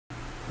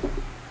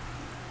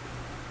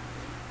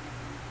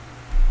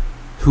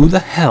Who the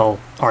hell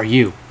are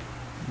you?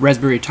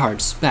 Raspberry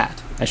Tart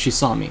spat as she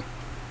saw me.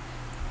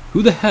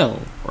 Who the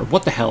hell, or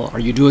what the hell, are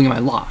you doing in my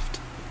loft?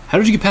 How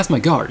did you get past my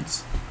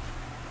guards?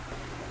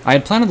 I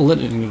had planted the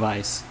listening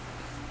device,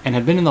 and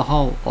had been in the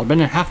hall, or been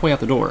halfway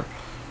out the door,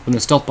 when the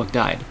stealth bug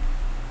died.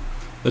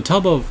 The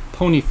tub of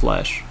pony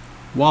flesh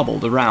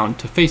wobbled around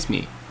to face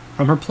me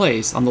from her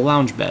place on the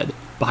lounge bed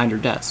behind her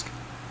desk.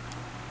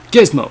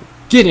 Gizmo,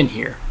 get in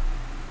here!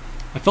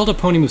 I felt a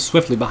pony move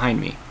swiftly behind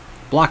me,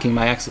 blocking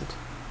my exit.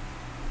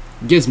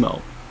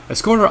 Gizmo,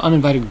 escort our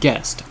uninvited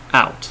guest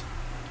out.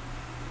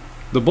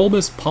 The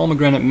bulbous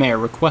pomegranate mare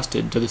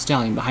requested to the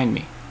stallion behind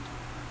me.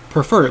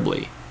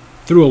 Preferably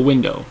through a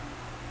window.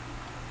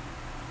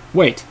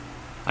 Wait,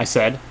 I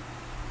said,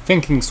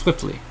 thinking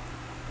swiftly.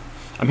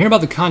 I'm here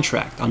about the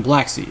contract on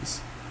Black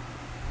Seas.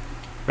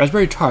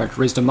 Raspberry Tart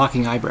raised a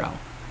mocking eyebrow.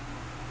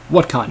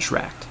 What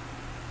contract?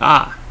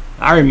 Ah,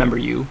 I remember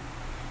you.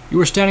 You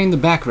were standing in the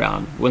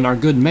background when our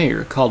good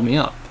mayor called me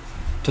up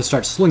to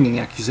start slinging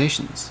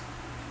accusations.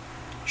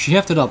 She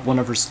hefted up one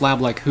of her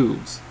slab-like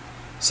hooves,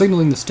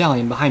 signaling the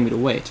stallion behind me to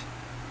wait.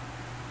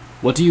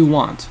 What do you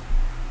want?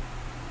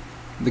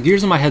 The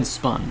gears in my head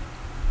spun.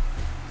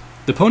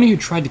 The pony who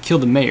tried to kill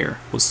the mayor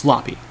was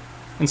sloppy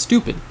and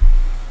stupid,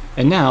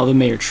 and now the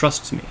mayor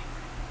trusts me.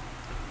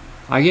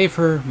 I gave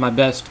her my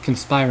best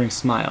conspiring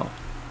smile.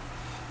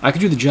 I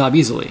could do the job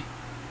easily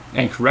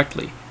and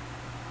correctly,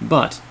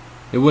 but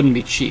it wouldn't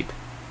be cheap.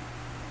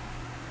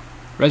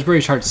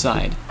 Raspberry Tart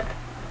sighed.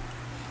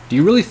 Do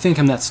you really think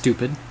I'm that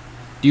stupid?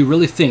 Do you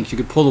really think you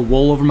could pull the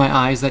wool over my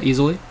eyes that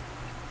easily?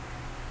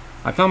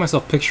 I found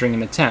myself picturing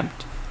an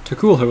attempt to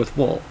cool her with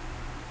wool.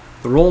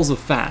 The rolls of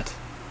fat,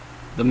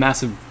 the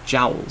massive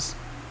jowls.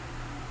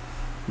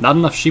 Not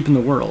enough sheep in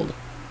the world,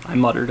 I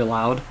muttered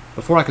aloud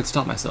before I could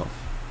stop myself.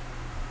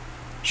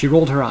 She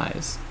rolled her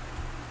eyes.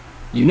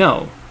 You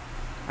know,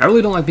 I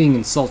really don't like being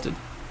insulted,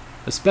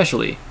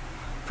 especially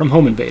from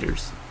home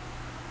invaders.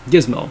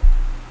 Gizmo,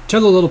 tear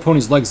the little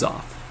pony's legs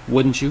off,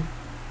 wouldn't you?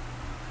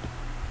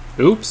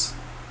 Oops.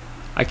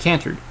 I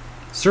cantered,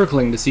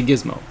 circling to see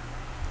Gizmo.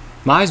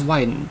 My eyes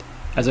widened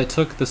as I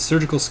took in the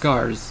surgical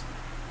stars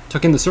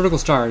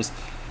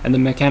and the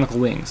mechanical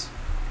wings.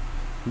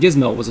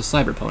 Gizmo was a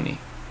cyber pony,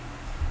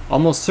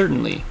 almost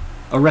certainly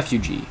a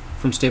refugee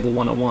from Stable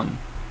 101.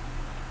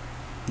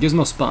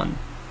 Gizmo spun,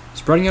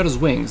 spreading out his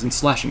wings and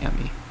slashing at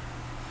me.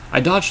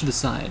 I dodged to the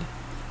side,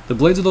 the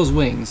blades of those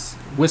wings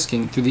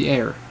whisking through the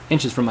air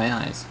inches from my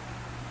eyes.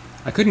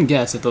 I couldn't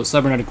guess if those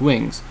cybernetic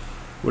wings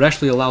would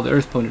actually allow the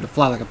Earth pony to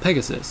fly like a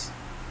Pegasus,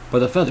 but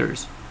the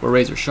feathers were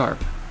razor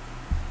sharp.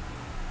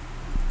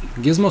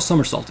 Gizmo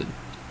somersaulted,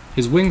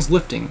 his wings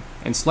lifting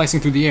and slicing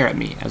through the air at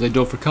me as I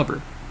dove for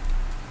cover,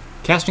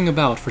 casting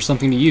about for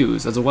something to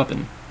use as a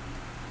weapon.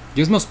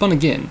 Gizmo spun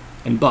again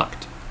and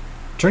bucked,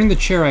 turning the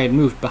chair I had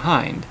moved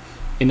behind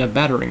in a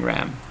battering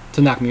ram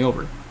to knock me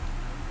over.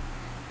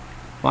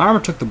 My armor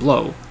took the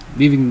blow,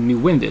 leaving me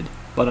winded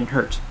but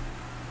unhurt.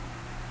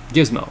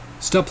 Gizmo,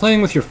 stop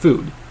playing with your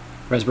food,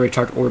 Raspberry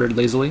Tart ordered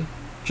lazily.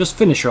 Just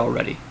finish her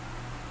already.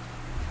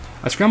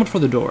 I scrambled for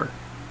the door.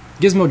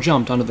 Gizmo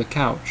jumped onto the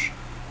couch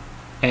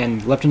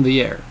and leapt into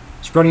the air,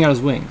 spreading out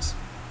his wings.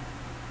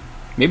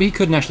 Maybe he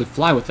couldn't actually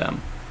fly with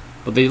them,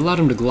 but they allowed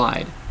him to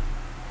glide.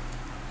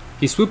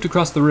 He swooped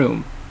across the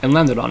room and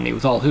landed on me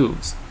with all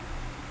hooves,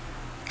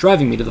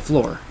 driving me to the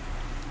floor.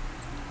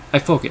 I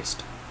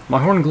focused,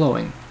 my horn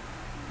glowing.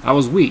 I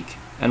was weak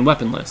and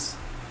weaponless,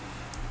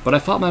 but I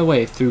fought my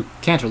way through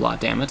Canterlot,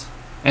 damn it,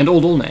 and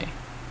Old Olney.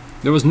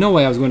 There was no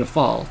way I was going to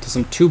fall to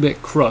some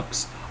 2-bit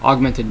crook's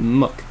augmented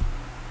muck.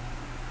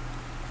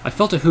 I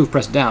felt a hoof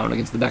press down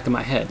against the back of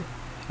my head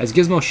as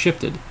Gizmo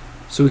shifted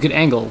so he could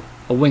angle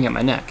a wing at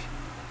my neck.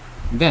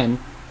 Then,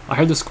 I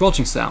heard the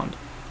squelching sound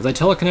as I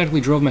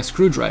telekinetically drove my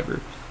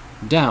screwdriver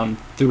down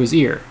through his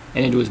ear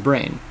and into his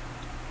brain.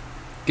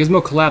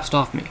 Gizmo collapsed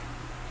off me,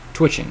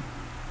 twitching.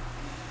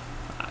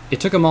 It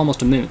took him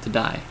almost a minute to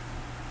die.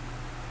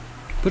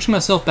 Pushing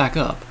myself back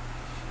up,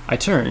 I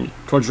turned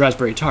towards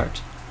Raspberry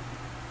Tart.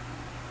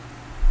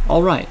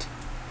 All right,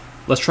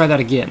 let's try that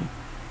again.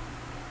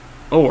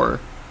 Or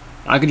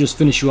I could just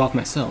finish you off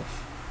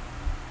myself.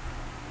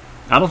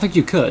 I don't think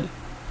you could,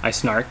 I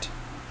snarked.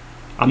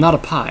 I'm not a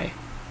pie.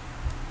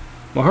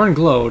 My horn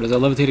glowed as I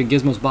levitated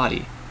Gizmo's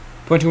body,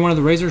 pointing one of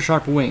the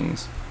razor-sharp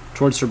wings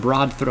towards her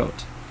broad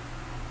throat.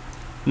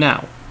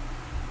 Now,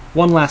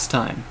 one last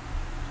time.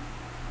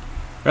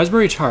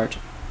 Raspberry Tart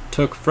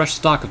took fresh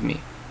stock of me.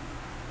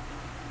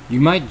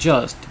 You might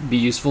just be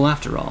useful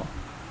after all.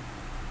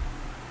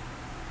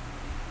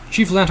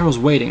 Chief Lantern was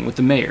waiting with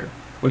the mayor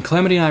when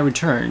Calamity and I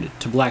returned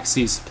to Black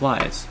Sea's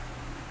supplies.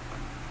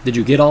 Did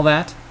you get all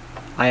that?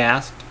 I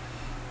asked,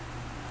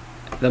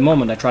 the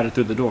moment I trotted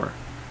through the door.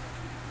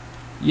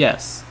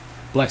 Yes,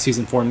 Black Seas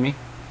informed me,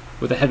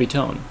 with a heavy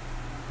tone,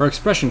 her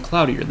expression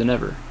cloudier than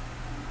ever.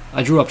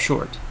 I drew up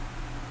short.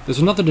 This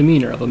was not the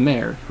demeanor of a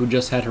mare who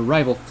just had her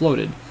rival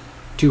floated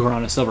to her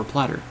on a silver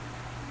platter.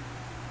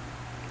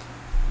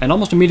 And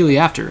almost immediately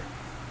after,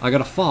 I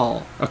got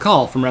a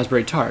call from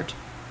Raspberry Tart,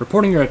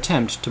 reporting her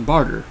attempt to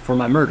barter for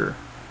my murder.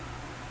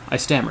 I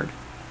stammered.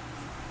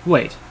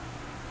 Wait.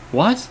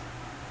 What?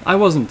 I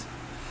was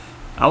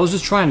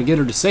just trying to get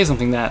her to say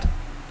something that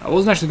I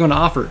wasn't actually going to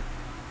offer.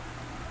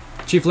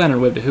 Chief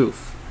Lantern waved a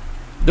hoof.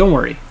 Don't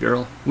worry,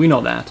 girl. We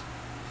know that.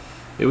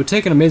 It would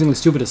take an amazingly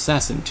stupid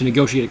assassin to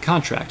negotiate a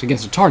contract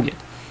against a target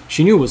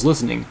she knew was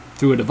listening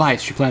through a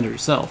device she planted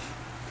herself.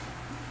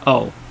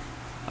 Oh.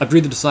 I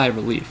breathed a sigh of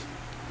relief.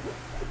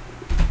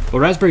 But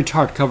Raspberry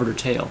Tart covered her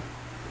tail.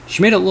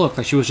 She made it look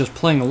like she was just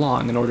playing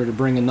along in order to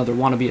bring another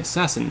wannabe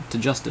assassin to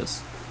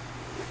justice.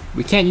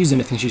 We can't use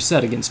anything she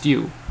said against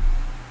you.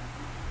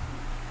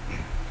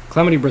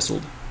 Calamity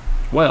bristled.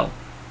 Well,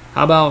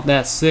 how about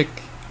that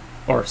sicking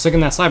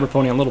that cyber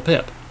pony on Little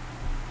Pip?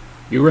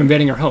 You were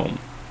invading her home,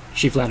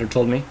 Chief Lantern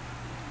told me.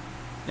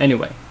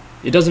 Anyway,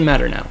 it doesn't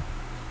matter now,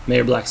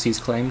 Mayor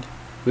Blackseas claimed.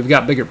 We've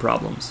got bigger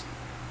problems.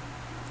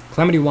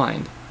 Calamity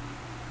whined.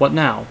 What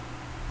now?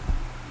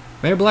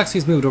 Mayor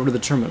Blackseas moved over to the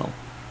terminal.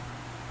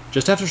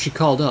 Just after she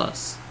called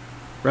us,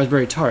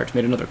 Raspberry Tart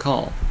made another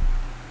call.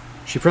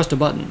 She pressed a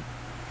button.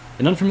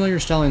 An unfamiliar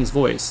stallion's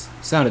voice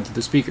sounded through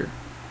the speaker.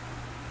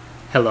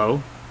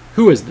 Hello?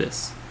 Who is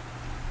this?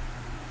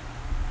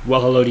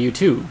 Well, hello to you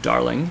too,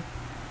 darling.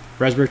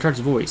 Raspberry Tart's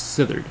voice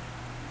slithered.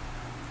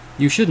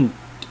 You shouldn't...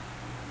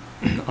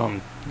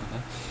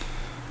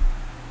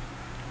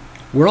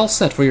 We're all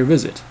set for your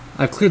visit.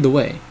 I've cleared the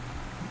way.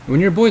 When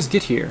your boys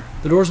get here,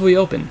 the doors will be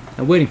open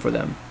and waiting for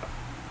them.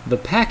 The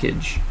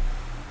package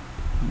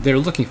they're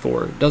looking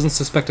for doesn't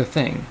suspect a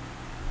thing.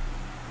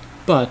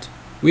 But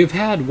we have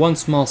had one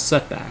small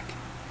setback.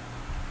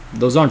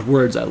 Those aren't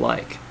words I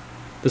like.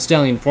 The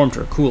stallion informed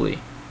her coolly.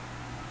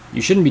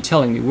 You shouldn't be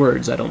telling me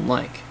words I don't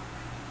like.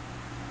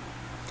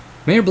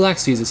 Mayor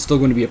Blackseas is still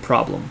going to be a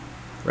problem,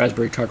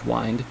 Raspberry Tart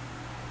whined.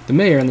 The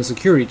mayor and the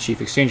security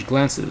chief exchanged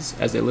glances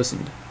as they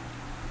listened.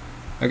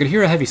 I could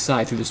hear a heavy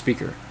sigh through the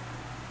speaker.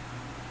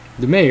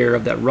 The mayor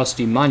of that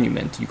rusty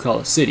monument you call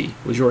a city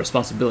was your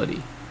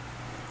responsibility.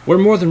 We're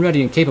more than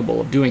ready and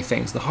capable of doing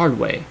things the hard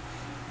way,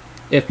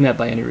 if met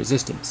by any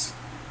resistance.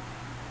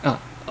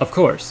 Of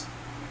course,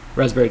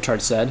 Raspberry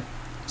Tart said,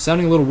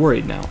 sounding a little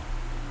worried now.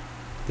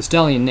 The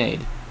stallion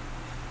neighed.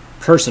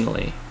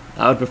 Personally,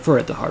 I would prefer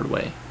it the hard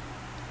way.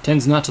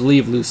 Tends not to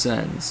leave loose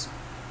ends.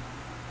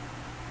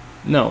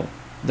 No,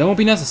 that won't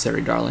be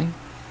necessary, darling.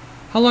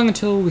 How long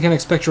until we can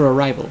expect your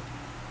arrival?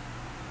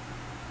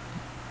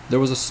 There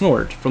was a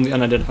snort from the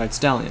unidentified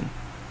stallion.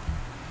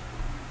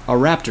 Our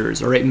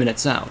raptors are 8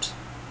 minutes out.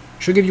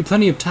 Should give you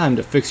plenty of time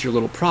to fix your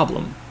little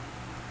problem.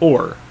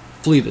 Or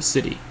flee the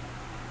city.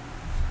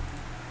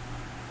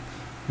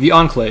 The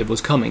Enclave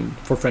was coming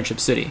for Friendship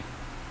City.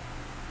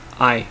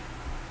 I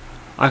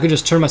could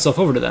just turn myself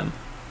over to them,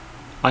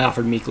 I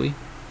offered meekly.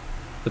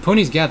 The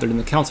ponies gathered in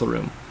the council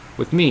room,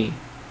 with me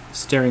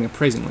staring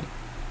appraisingly.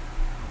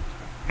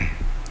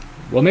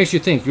 What makes you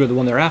think you're the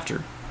one they're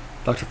after?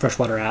 Dr.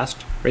 Freshwater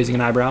asked, raising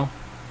an eyebrow.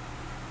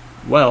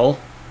 Well,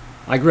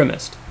 I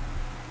grimaced.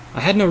 I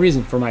had no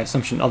reason for my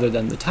assumption other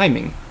than the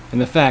timing, and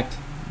the fact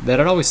that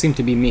it always seemed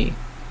to be me.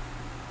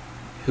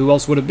 Who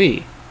else would it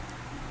be?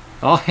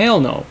 Oh, hell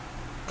no,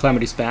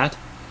 Calamity spat.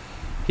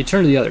 He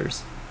turned to the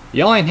others.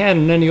 Y'all ain't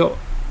handing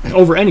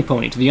over any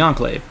pony to the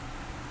Enclave.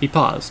 He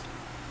paused,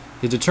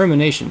 his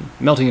determination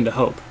melting into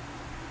hope.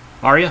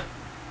 Are ya?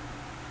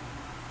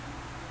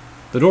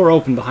 The door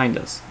opened behind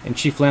us, and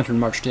Chief Lantern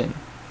marched in,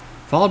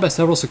 followed by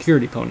several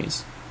security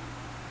ponies.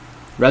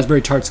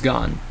 Raspberry Tart's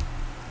gone.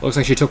 Looks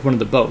like she took one of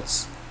the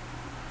boats.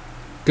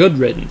 Good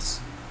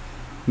riddance,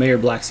 Mayor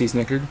Blacksea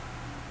snickered.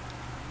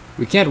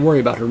 We can't worry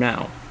about her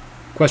now.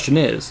 Question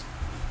is,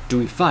 do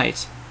we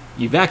fight,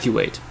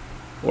 evacuate,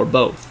 or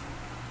both?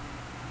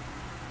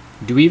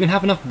 Do we even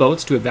have enough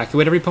boats to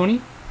evacuate every pony?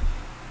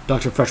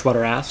 Dr.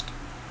 Freshwater asked,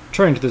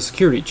 turning to the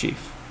security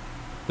chief.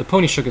 The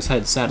pony shook his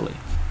head sadly.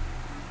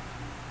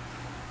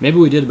 Maybe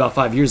we did about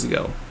 5 years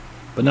ago,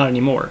 but not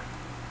anymore.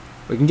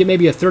 We can get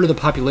maybe a third of the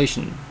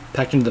population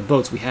packed into the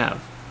boats we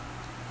have.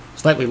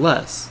 Slightly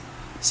less,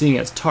 seeing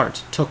as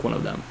Tart took one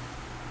of them.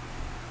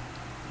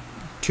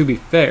 To be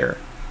fair,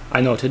 I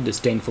noted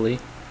disdainfully,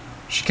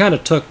 she kinda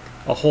took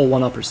a whole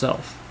one up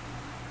herself.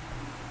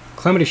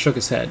 Calamity shook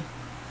his head.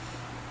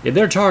 If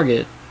their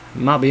target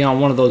might be on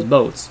one of those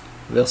boats,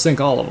 they'll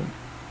sink all of them.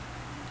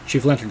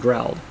 Chief Lantern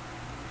growled.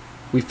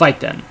 We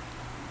fight then.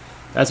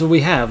 That's what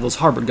we have those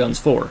harbor guns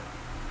for.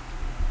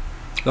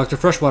 Dr.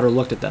 Freshwater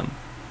looked at them.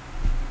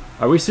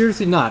 Are we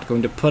seriously not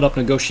going to put up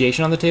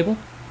negotiation on the table?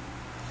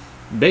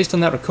 Based on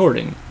that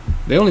recording,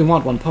 they only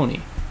want one pony.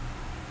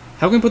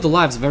 How can we put the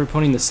lives of every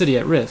pony in the city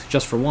at risk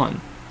just for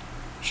one?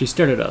 She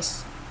stared at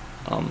us,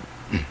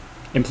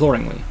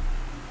 imploringly.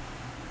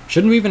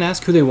 Shouldn't we even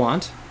ask who they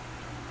want?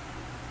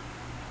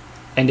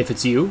 And if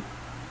it's you?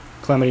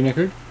 Calamity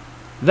nickered.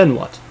 Then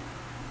what?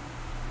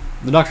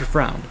 The doctor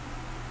frowned.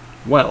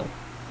 Well,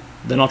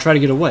 then I'll try to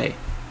get away.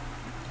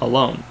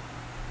 Alone.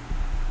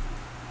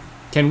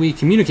 Can we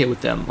communicate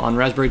with them on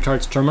Raspberry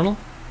Tart's terminal?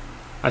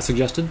 I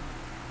suggested.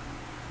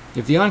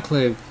 If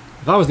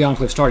I was the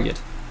Enclave's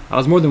target, I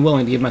was more than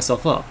willing to give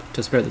myself up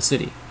to spare the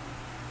city.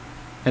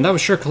 And I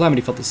was sure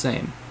Calamity felt the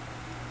same.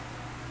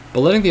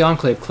 but letting the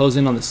Enclave close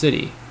in on the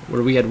city,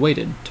 where we had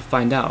waited to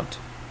find out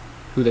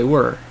who they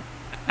were,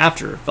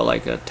 after felt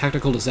like a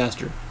tactical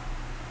disaster.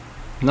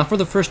 Not for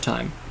the first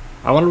time,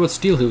 I wondered what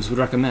Steelhooves would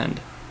recommended.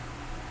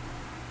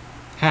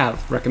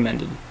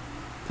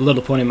 The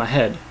little pony in my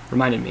head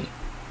reminded me,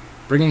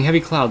 bringing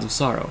heavy clouds of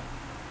sorrow.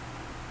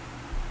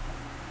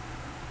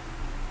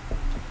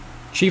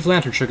 Chief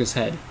Lantern shook his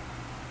head.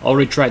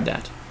 Already tried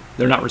that.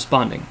 They're not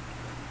responding.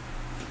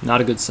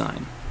 Not a good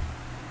sign.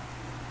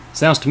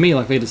 Sounds to me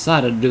like they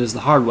decided to do this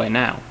the hard way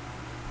now.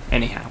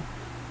 Anyhow.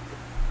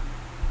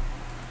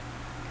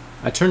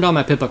 I turned on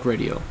my Pip-Up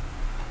radio,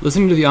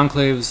 listening to the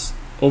Enclave's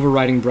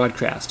overriding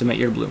broadcast in my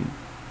earbloom.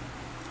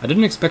 I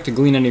didn't expect to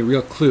glean any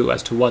real clue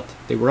as to what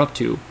they were up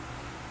to,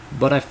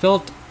 but I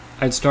felt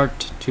I'd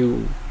start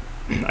keeping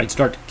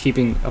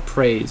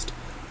appraised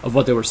of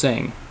what they were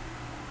saying.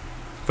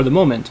 For the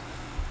moment,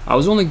 I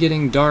was only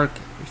getting dark,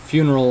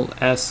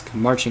 funeral-esque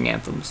marching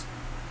anthems.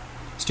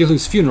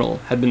 Steelhooves' funeral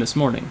had been this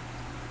morning.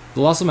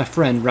 The loss of my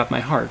friend wrapped my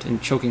heart in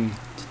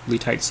chokingly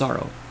tight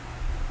sorrow,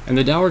 and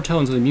the dour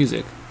tones of the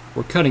music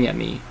were cutting at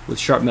me with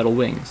sharp metal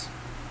wings.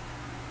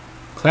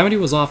 Calamity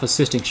was off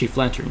assisting Chief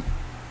Lantern.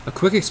 A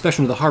quick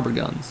inspection of the harbor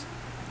guns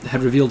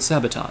had revealed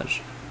sabotage,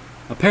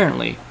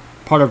 apparently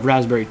part of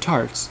Raspberry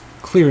Tart's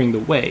clearing the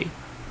way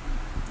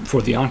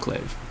for the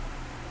Enclave.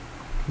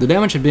 The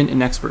damage had been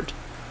inexpert,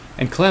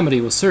 and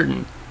Calamity was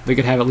certain they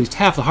could have at least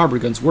half the harbor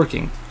guns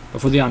working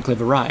before the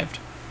Enclave arrived,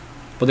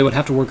 but they would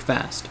have to work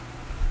fast.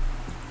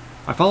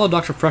 I followed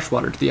Dr.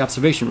 Freshwater to the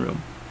observation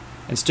room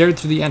and stared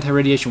through the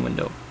anti-radiation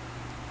window.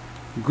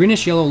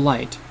 Greenish-yellow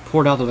light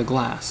poured out of the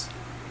glass.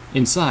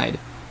 Inside,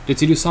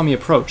 Ditsy-Doo saw me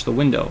approach the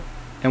window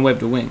and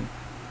waved a wing.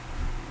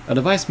 A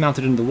device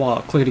mounted into the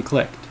wall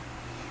clickety-clicked,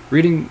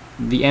 reading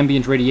the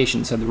ambient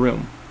radiation inside the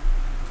room.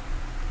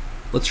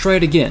 Let's try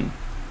it again,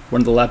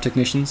 one of the lab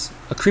technicians,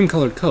 a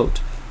cream-colored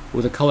coat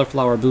with a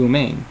cauliflower blue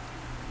mane,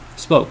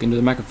 spoke into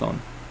the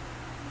microphone.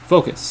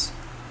 Focus.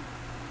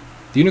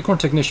 The unicorn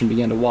technician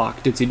began to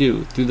walk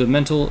Ditsy-Doo through the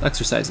mental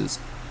exercises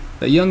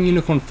that young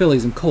unicorn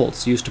fillies and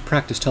colts used to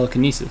practice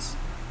telekinesis.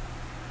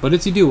 But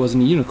Ditsy-Doo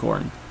wasn't a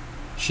unicorn.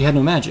 She had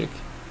no magic.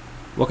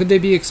 What could they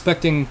be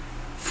expecting?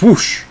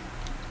 Whoosh!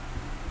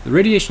 The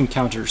radiation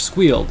counter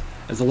squealed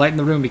as the light in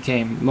the room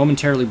became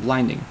momentarily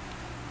blinding.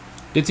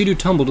 Ditsy-Doo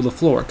tumbled to the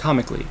floor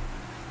comically,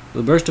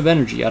 with a burst of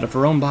energy out of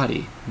her own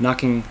body,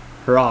 knocking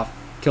her off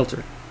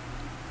kilter.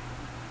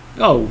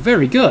 Oh,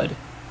 very good!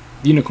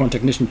 The unicorn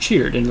technician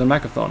cheered into the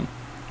microphone,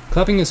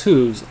 clapping his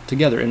hooves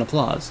together in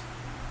applause.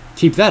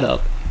 Keep that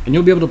up, and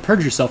you'll be able to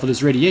purge yourself of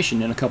this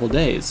radiation in a couple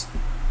days.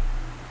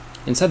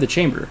 Inside the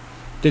chamber,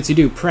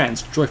 Ditsy-Doo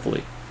pranced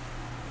joyfully.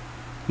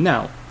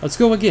 Now, let's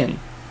go again,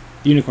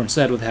 the unicorn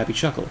said with a happy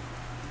chuckle.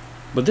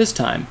 But this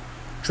time,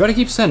 try to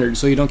keep centered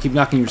so you don't keep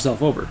knocking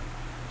yourself over.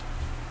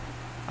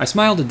 I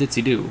smiled at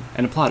Ditsy-Doo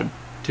and applauded,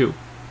 too.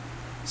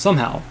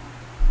 Somehow,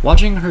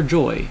 watching her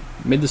joy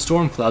made the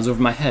storm clouds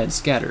over my head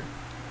scatter,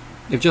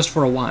 if just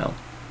for a while.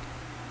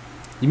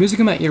 The music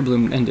in my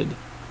earbloom ended,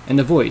 and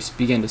a voice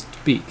began to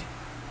speak.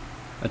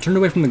 I turned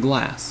away from the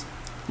glass,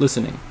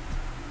 listening.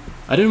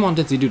 I didn't want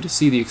Ditsy-Doo to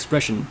see the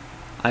expression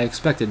I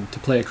expected to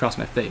play across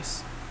my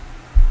face.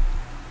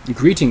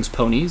 Greetings,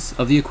 ponies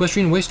of the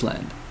Equestrian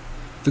Wasteland.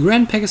 The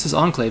Grand Pegasus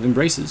Enclave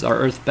embraces our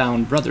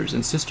earthbound brothers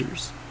and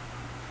sisters.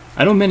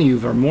 I know many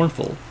of you are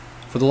mournful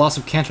for the loss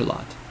of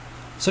Canterlot,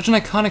 such an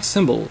iconic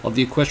symbol of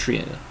the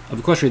Equestria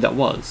that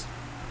was.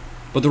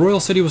 But the royal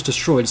city was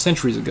destroyed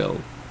centuries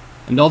ago,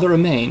 and all that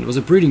remained was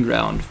a breeding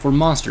ground for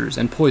monsters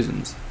and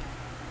poisons.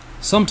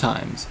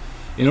 Sometimes,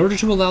 in order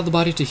to allow the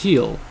body to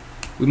heal,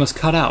 we must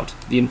cut out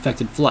the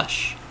infected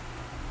flesh.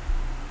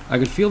 I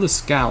could feel the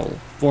scowl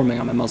forming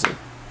on my muzzle.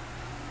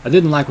 I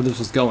didn't like where this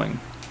was going.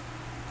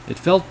 It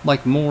felt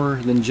like more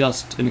than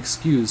just an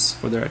excuse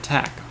for their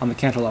attack on the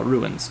Canterlot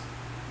ruins.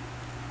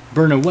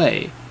 Burn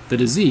away the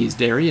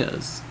diseased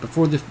areas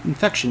before the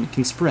infection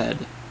can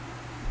spread.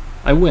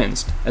 I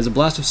winced as a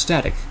blast of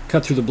static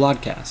cut through the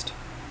broadcast,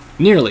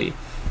 nearly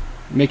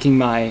making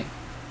me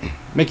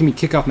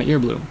kick off my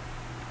earbloom.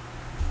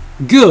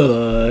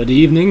 Good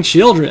evening,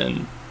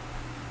 children!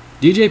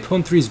 DJ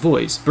Pon3's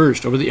voice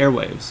burst over the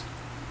airwaves.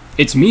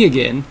 It's me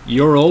again,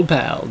 your old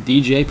pal,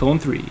 DJ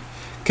Pon3,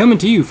 coming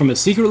to you from a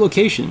secret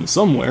location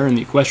somewhere in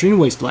the Equestrian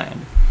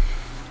Wasteland.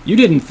 You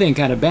didn't think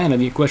I'd abandon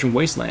the Equestrian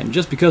Wasteland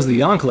just because of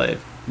the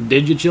Enclave,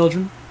 did you,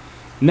 children?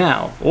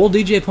 Now, old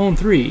DJ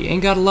Pon3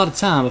 ain't got a lot of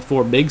time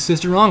before Big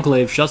Sister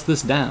Enclave shuts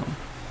this down.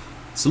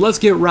 So let's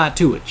get right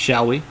to it,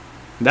 shall we?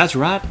 That's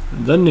right,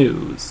 the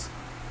news.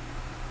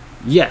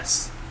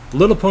 Yes, the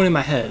little pony in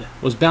my head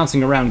was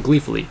bouncing around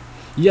gleefully.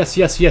 Yes,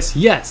 yes, yes,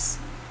 yes!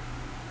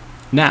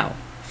 Now,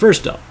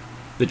 first up,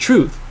 the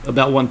truth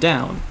about what went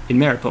down in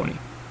Maripony.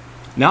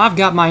 Now I've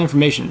got my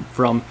information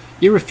from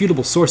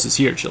irrefutable sources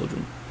here,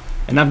 children,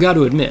 and I've got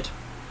to admit,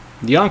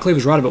 the Enclave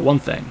was right about one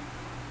thing.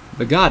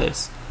 The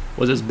goddess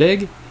was as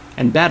big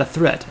and bad a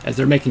threat as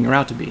they're making her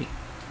out to be.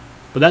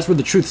 But that's where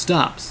the truth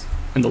stops,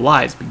 and the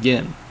lies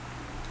begin.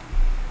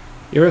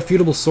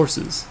 Irrefutable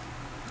sources.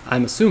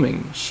 I'm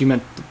assuming she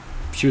meant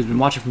she was been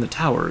watching from the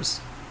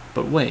towers,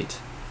 But wait.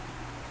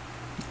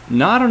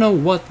 Now I don't know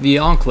what the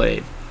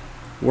Enclave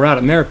were out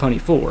at everypony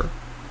for,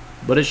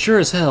 but it sure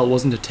as hell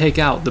wasn't to take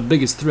out the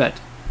biggest threat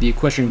the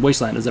Equestrian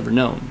Wasteland has ever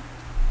known.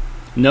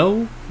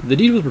 No, the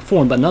deed was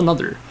performed by none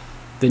other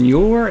than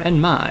your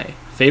and my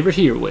favorite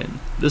heroine,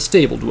 the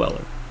Stable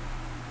Dweller.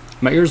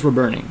 My ears were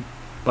burning,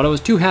 but I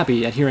was too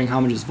happy at hearing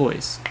Homage's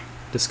voice,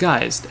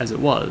 disguised as it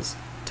was,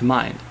 to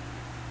mind.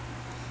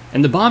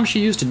 And the bomb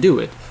she used to do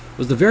it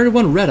was the very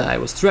one Red-Eye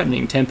was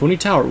threatening Tenpony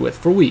Tower with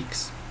for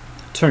weeks.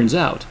 Turns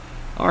out,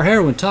 our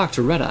heroine talked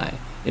to Red-Eye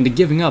into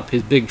giving up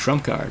his big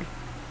trump card.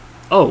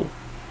 Oh,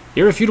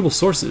 irrefutable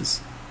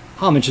sources.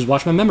 Homage has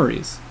watched my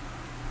memories.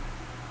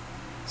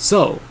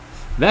 So,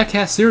 that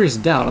casts serious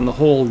doubt on the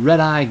whole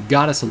Red-Eye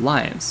Goddess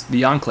Alliance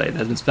the Enclave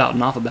has been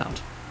spouting off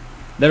about.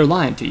 They're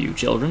lying to you,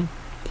 children.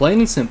 Plain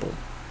and simple.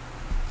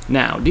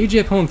 Now,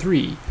 DJ Pwn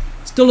 3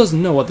 still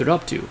doesn't know what they're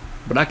up to,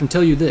 but I can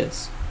tell you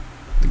this.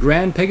 The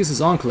Grand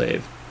Pegasus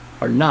Enclave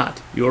are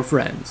not your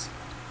friends.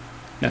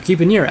 Now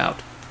keep an ear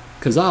out,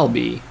 'cause I'll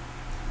be...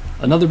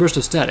 Another burst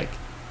of static,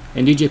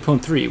 and DJ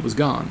Pwn 3 was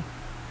gone.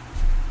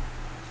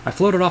 I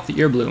floated off the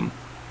earbloom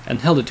and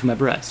held it to my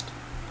breast,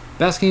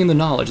 basking in the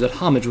knowledge that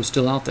Homage was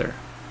still out there,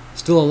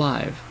 still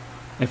alive,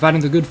 and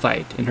fighting the good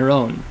fight in her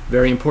own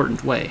very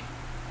important way.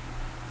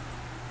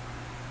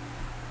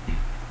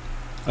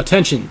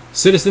 Attention,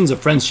 citizens of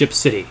Friendship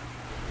City.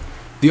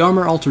 The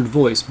armor-altered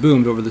voice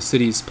boomed over the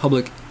city's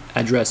public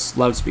address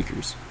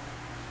loudspeakers.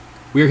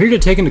 We are here to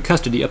take into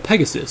custody a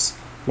Pegasus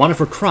wanted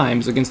for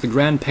crimes against the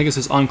Grand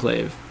Pegasus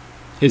Enclave.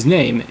 His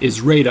name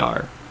is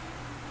Radar.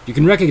 You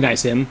can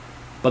recognize him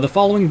by the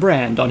following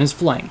brand on his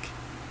flank.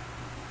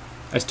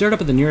 I stared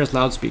up at the nearest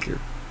loudspeaker.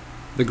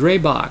 The gray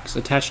box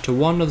attached to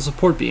one of the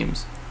support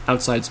beams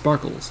outside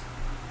sparkles.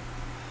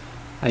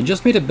 I had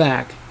just made it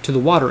back to the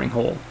watering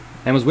hole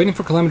and was waiting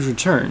for Calamity's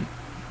return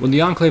when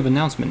the Enclave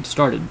announcement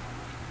started.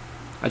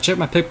 I checked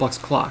my pickbox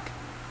clock.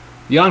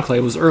 The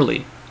Enclave was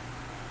early.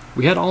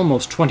 We had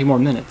almost 20 more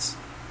minutes.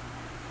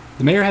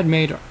 The mayor had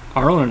made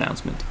our own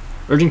announcement,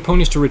 urging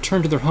ponies to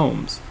return to their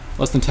homes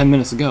less than 10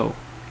 minutes ago.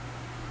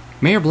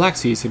 Mayor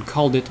Blackseas had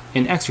called it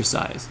an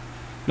exercise,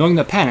 knowing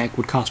that panic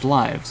would cost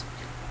lives.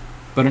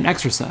 But an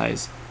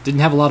exercise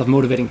didn't have a lot of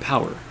motivating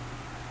power.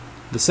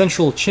 The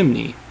central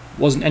chimney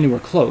wasn't anywhere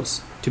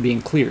close to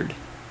being cleared.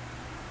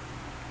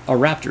 Our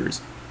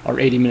Raptors are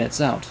 80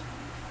 minutes out,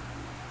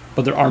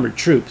 but their armored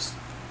troops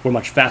were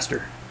much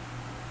faster.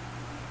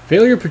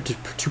 Failure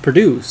to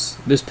produce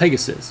this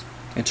Pegasus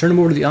and turn him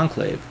over to the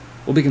Enclave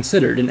will be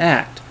considered an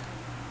act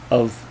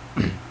of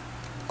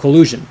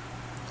collusion.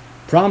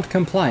 Prompt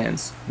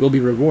compliance will be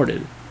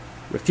rewarded.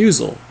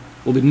 Refusal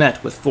will be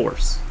met with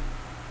force.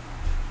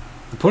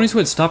 The ponies who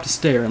had stopped to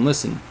stare and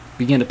listen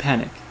began to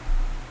panic.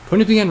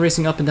 Ponies began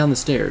racing up and down the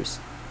stairs,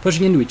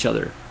 pushing into each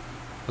other.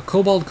 A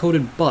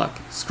cobalt-coated buck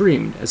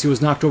screamed as he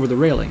was knocked over the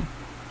railing,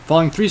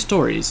 falling 3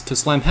 stories to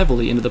slam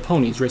heavily into the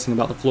ponies racing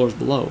about the floors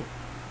below.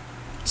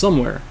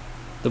 Somewhere,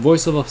 the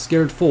voice of a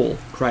scared foal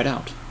cried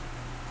out.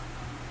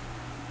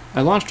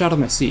 I launched out of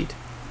my seat,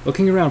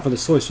 looking around for the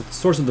source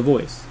of the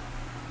voice.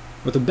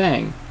 With a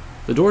bang,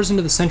 the doors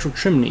into the central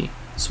chimney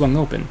swung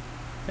open,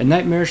 and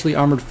nightmarishly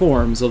armored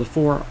forms of the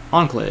 4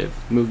 Enclave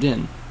moved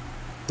in,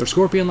 their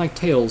scorpion-like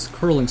tails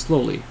curling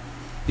slowly,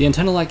 the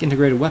antenna-like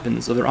integrated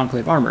weapons of their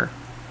Enclave armor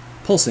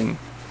pulsing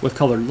with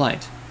colored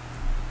light.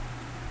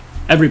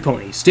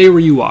 "Everypony, stay where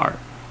you are,"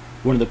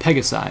 one of the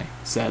Pegasi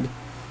said.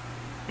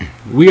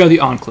 "We are the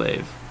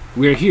Enclave.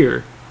 We are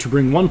here to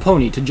bring one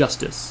pony to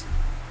justice."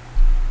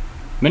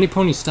 Many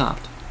ponies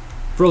stopped,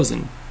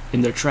 frozen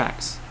in their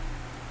tracks.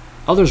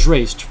 Others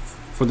raced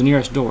for the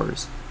nearest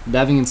doors,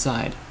 diving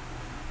inside.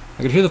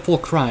 I could hear the foal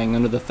crying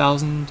under the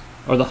thunder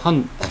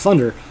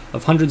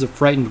of hundreds of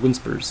frightened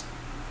whispers.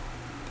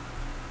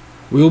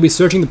 "We will be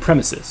searching the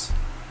premises,"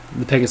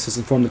 the Pegasus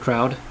informed the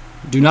crowd.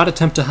 "Do not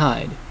attempt to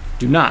hide.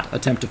 Do not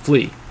attempt to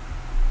flee.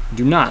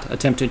 Do not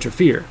attempt to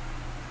interfere.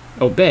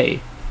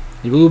 Obey,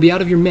 and we will be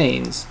out of your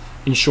mains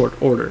in short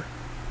order."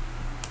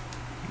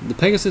 The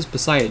Pegasus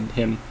beside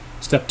him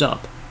stepped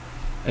up,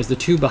 as the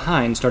 2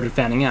 behind started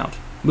fanning out,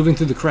 moving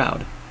through the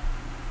crowd.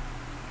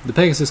 The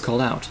Pegasus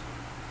called out,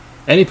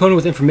 "Any pony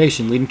with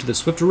information leading to the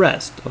swift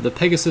arrest of the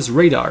Pegasus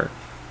Radar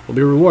will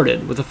be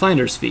rewarded with a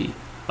finder's fee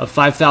of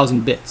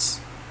 5,000 bits."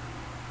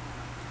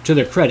 To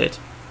their credit,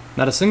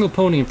 not a single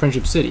pony in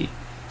Friendship City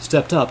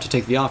stepped up to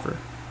take the offer.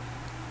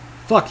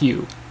 "Fuck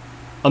you,"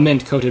 a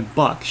mint-coated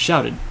buck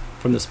shouted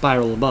from the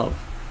spiral above.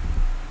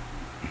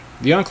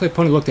 The Enclave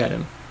pony looked at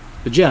him,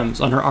 the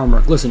gems on her armor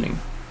glistening.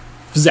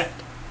 Fzat!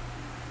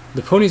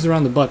 The ponies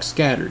around the buck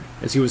scattered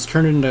as he was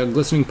turned into a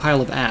glistening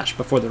pile of ash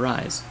before their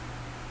eyes.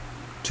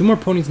 2 more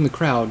ponies in the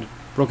crowd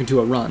broke into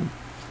a run,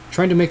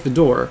 trying to make the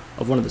door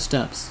of one of the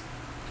steps.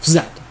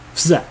 Fzat!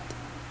 Fzat!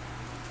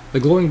 The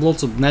glowing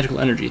bolts of magical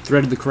energy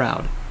threaded the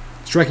crowd,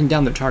 striking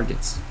down their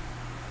targets.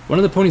 One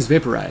of the ponies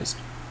vaporized,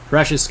 her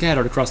ashes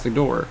scattered across the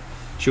door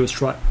she was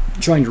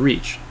trying to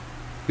reach.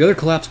 The other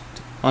collapsed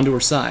onto her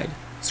side,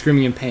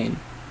 screaming in pain.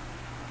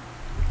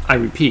 I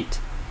repeat,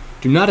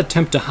 do not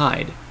attempt to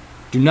hide.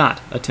 Do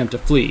not attempt to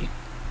flee.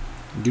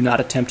 Do not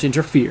attempt to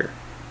interfere.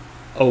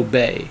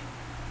 Obey.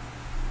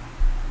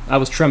 I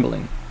was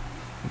trembling.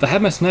 If I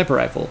had my sniper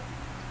rifle,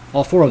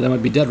 all 4 of them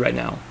would be dead right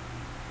now.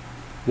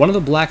 One of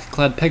the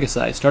black-clad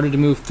Pegasi started to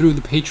move through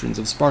the patrons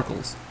of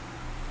Sparkles.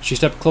 She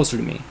stepped closer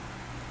to me,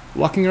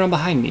 walking around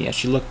behind me as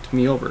she looked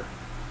me over.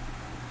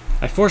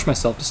 I forced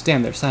myself to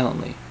stand there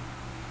silently,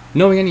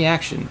 knowing any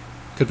action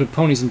could put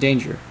ponies in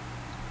danger.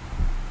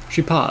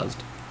 She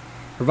paused.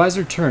 Her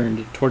visor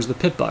turned towards the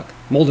pitbuck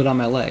molded on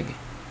my leg.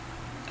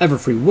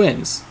 Everfree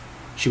wins,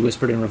 she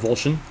whispered in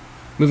revulsion,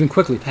 moving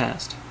quickly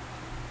past.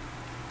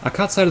 I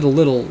caught sight of the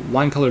little,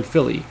 wine-colored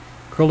filly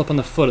curled up on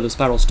the foot of the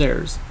spiral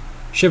stairs,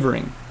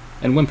 shivering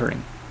and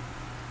whimpering.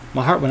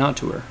 My heart went out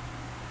to her.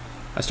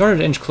 I started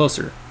to inch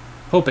closer,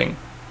 hoping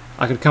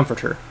I could comfort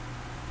her.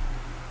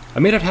 I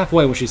made it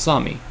halfway when she saw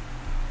me,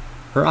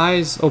 her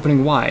eyes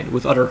opening wide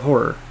with utter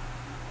horror.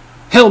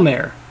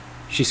 "Hellmare!"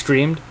 she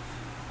screamed,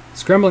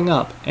 scrambling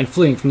up and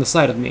fleeing from the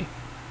sight of me.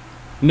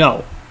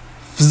 No!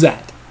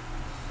 Fzat!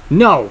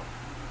 No!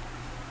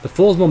 The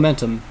foal's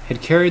momentum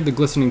had carried the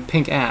glistening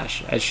pink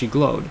ash as she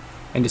glowed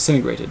and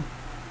disintegrated,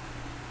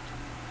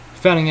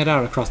 fanning it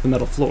out across the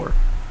metal floor.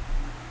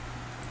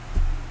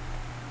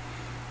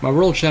 My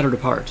world shattered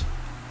apart.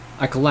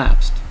 I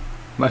collapsed.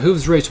 My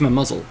hooves raced to my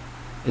muzzle,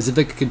 as if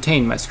they could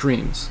contain my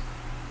screams.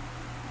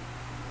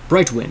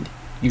 "Brightwind,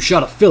 you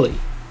shot a filly!"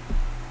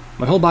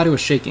 My whole body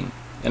was shaking,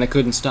 and I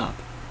couldn't stop.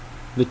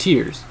 The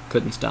tears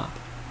couldn't stop.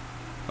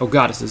 Oh,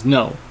 goddesses,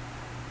 no.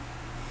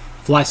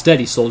 "Fly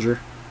steady, soldier."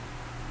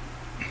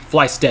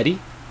 "Fly steady?"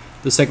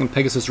 The second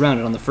Pegasus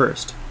rounded on the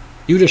first.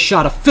 "You just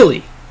shot a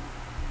filly!"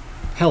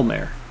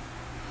 Hellmare.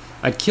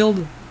 I'd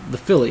killed the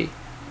filly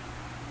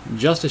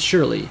just as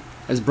surely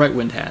as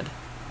Brightwind had.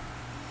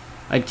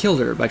 I'd killed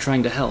her by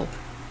trying to help.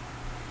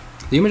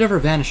 The image of her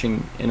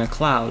vanishing in a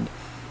cloud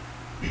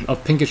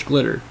of pinkish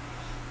glitter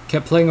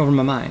kept playing over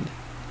my mind.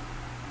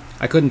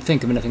 I couldn't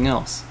think of anything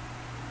else.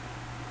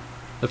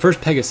 The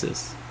first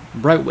Pegasus,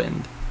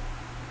 Brightwind,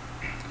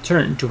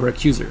 turned to her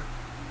accuser.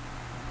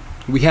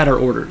 "We had our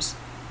orders,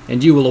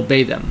 and you will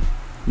obey them.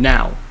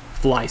 Now,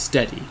 fly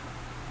steady."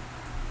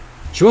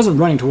 She wasn't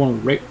running to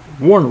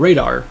warn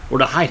Radar or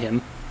to hide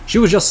him. She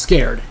was just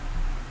scared.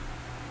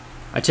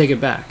 "I take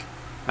it back,"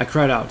 I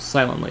cried out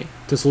silently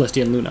to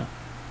Celestia and Luna.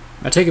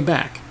 "I take it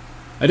back.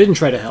 I didn't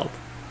try to help.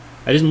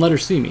 I didn't let her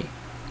see me.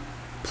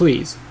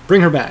 Please,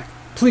 bring her back.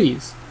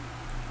 Please.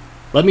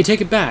 Let me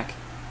take it back."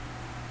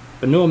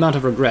 But no amount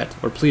of regret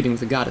or pleading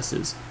with the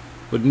goddesses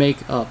would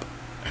make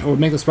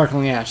the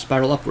sparkling ash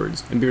spiral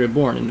upwards and be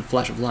reborn in a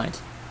flash of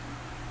light.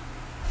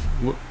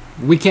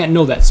 "We can't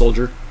know that,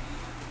 soldier,"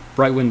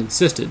 Brightwind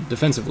insisted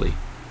defensively.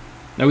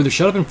 "Now either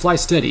shut up and fly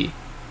steady,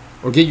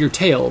 or get your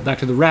tail back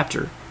to the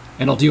raptor,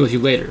 and I'll deal with you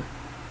later."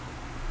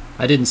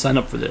 "I didn't sign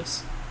up for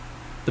this,"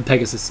 the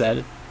Pegasus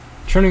said,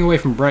 turning away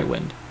from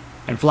Brightwind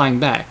and flying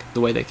back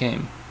the way they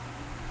came.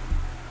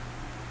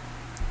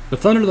 The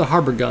thunder of the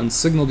harbor guns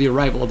signaled the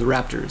arrival of the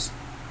raptors.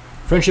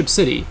 Friendship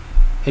City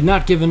had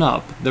not given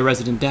up their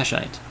resident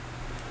Dashite.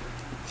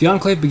 The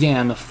Enclave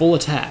began a full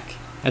attack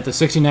at the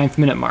 69th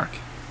minute mark.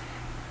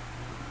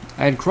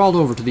 I had crawled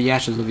over to the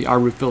ashes of the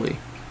Aru filly,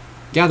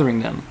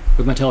 gathering them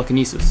with my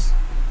telekinesis.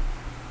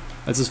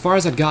 That's as far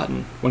as I'd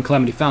gotten when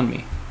Calamity found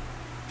me,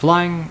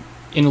 flying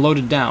in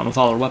loaded down with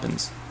all our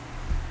weapons.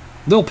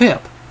 "Lil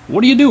Pip,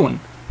 what are you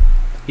doing?"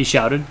 he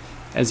shouted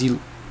as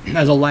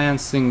a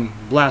lancing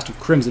blast of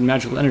crimson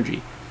magical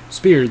energy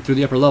speared through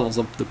the upper levels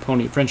of the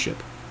pony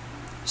friendship,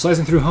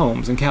 slicing through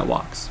homes and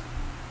catwalks.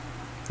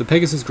 The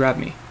Pegasus grabbed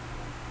me,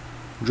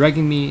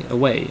 dragging me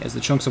away as the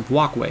chunks of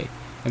walkway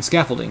and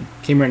scaffolding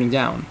came raining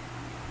down.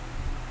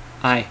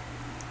 I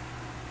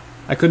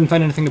couldn't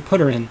find anything to put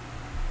her in,"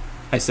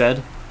 I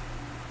said,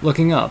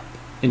 looking up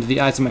into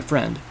the eyes of my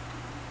friend,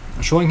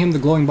 showing him the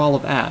glowing ball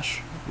of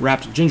ash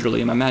wrapped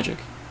gingerly in my magic.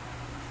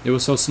 It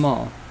was so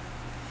small.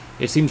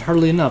 It seemed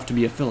hardly enough to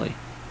be a filly.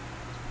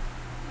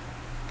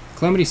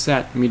 Calamity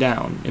sat me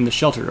down in the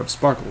shelter of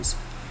Sparkles,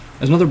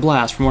 as another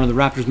blast from one of the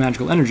raptor's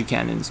magical energy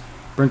cannons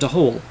burnt a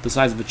hole the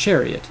size of a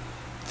chariot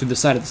through the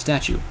side of the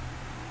statue,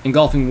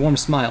 engulfing warm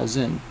smiles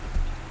in.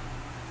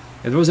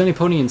 If there was any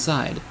pony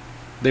inside,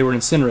 they were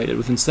incinerated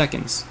within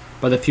seconds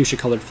by the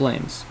fuchsia-colored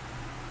flames.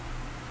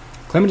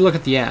 Calamity looked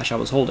at the ash I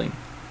was holding,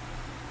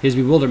 his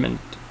bewilderment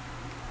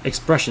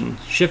expression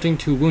shifting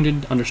to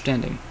wounded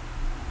understanding.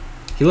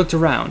 He looked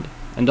around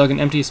and dug an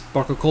empty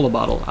Sparkle Cola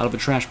bottle out of a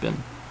trash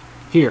bin.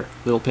 "Here,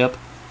 little Pip.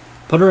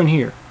 Put her in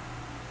here."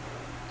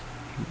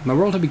 My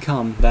world had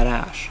become that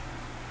ash.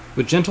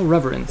 With gentle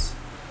reverence,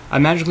 I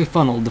magically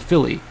funneled the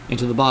filly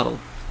into the bottle.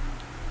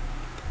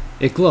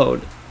 It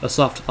glowed a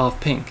soft off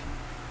pink.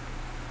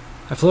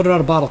 I floated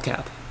out a bottle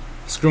cap,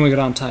 screwing it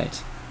on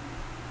tight.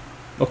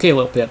 "Okay,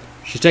 little Pip,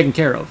 she's taken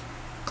care of,"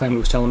 Calamity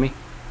was telling me.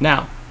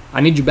 "Now,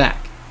 I need you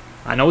back.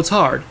 I know it's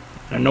hard,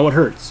 and I know it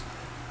hurts,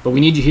 but we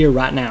need you here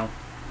right now."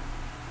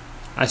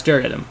 I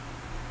stared at him,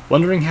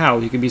 wondering how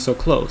he could be so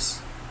close,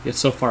 yet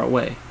so far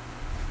away.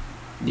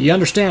 "Do you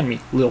understand me,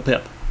 little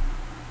Pip?"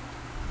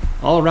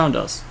 All around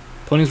us,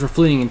 ponies were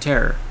fleeing in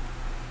terror,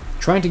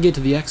 trying to get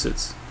to the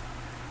exits.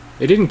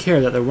 They didn't care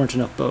that there weren't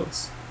enough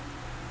boats.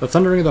 The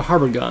thundering of the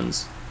harbor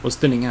guns was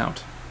thinning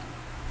out.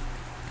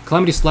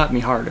 Calamity slapped me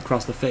hard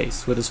across the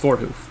face with his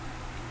forehoof.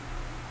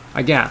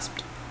 I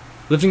gasped,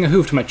 lifting a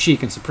hoof to my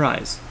cheek in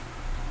surprise.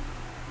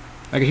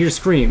 I could hear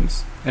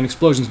screams and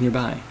explosions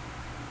nearby.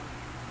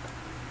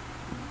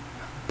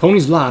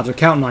 "Ponies' lives are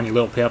counting on you,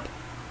 little Pip,"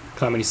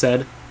 Calamity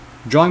said,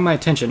 drawing my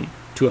attention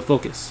to a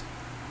focus.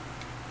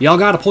 "Y'all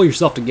gotta pull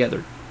yourself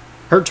together.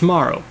 Hurt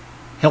tomorrow.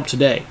 Help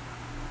today."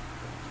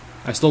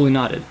 I slowly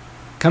nodded,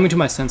 coming to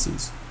my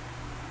senses,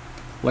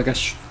 like a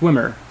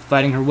swimmer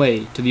fighting her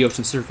way to the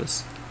ocean's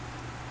surface.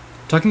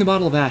 Tucking the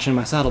bottle of ash in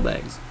my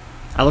saddlebags,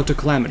 I looked at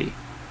Calamity.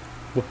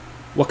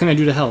 What can I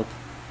do to help?"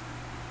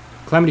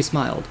 Calamity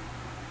smiled,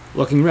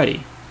 looking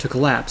ready to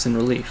collapse in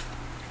relief.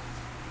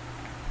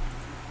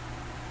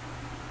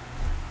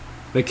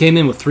 "They came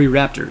in with 3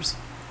 raptors,"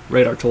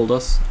 Radar told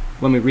us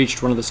when we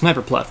reached one of the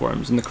sniper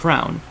platforms in the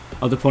crown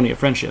of the Pony of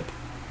Friendship.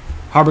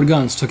 "Harbor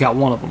guns took out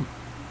one of them."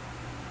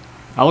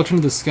 I looked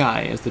into the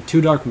sky as the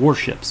 2 dark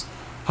warships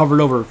hovered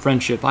over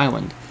Friendship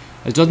Island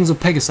as dozens of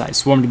Pegasi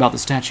swarmed about the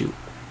statue.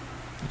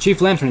 The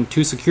Chief Lantern and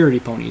 2 security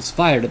ponies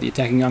fired at the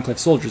attacking Enclave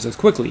soldiers as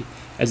quickly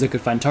as they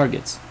could find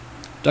targets,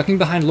 ducking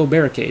behind low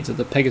barricades as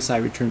the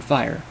Pegasi returned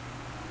fire.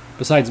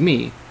 Besides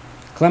me,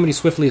 Calamity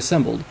swiftly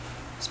assembled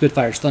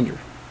Spitfire's thunder.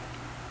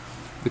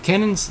 The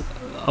cannons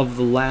of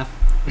the left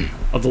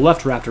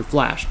raptor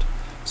flashed,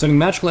 sending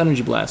magical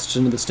energy blasts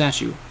into the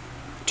statue,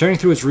 tearing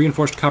through its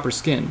reinforced copper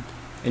skin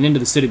and into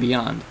the city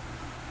beyond.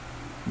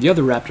 The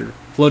other raptor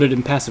floated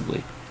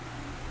impassively.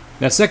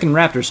 That second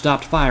raptor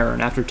stopped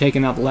firing after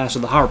taking out the last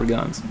of the harbor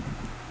guns.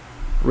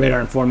 Radar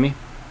informed me,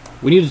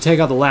 "We need to take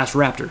out the last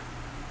raptor."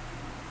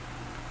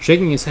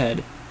 Shaking his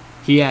head,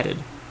 he added,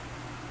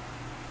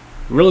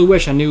 "Really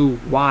wish I knew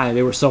why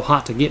they were so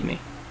hot to get me."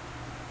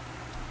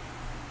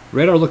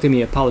 Radar looked at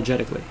me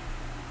apologetically.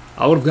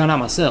 "I would have gone out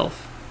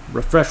myself,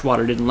 but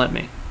Freshwater didn't let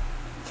me.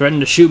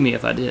 Threatened to shoot me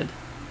if I did."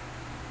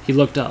 He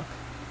looked up.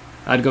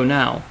 I'd go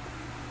now,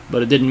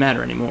 but it didn't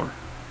matter anymore.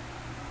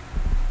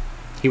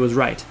 He was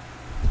right.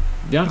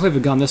 The Enclave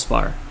had gone this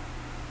far.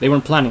 They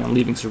weren't planning on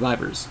leaving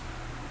survivors.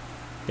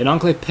 An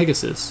Enclave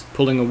Pegasus,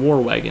 pulling a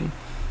war wagon,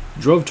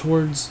 drove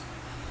towards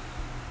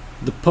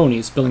the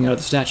ponies spilling out of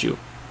the statue.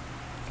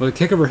 With a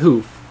kick of her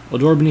hoof, a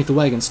door beneath the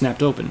wagon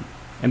snapped open,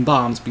 and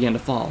bombs began to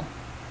fall.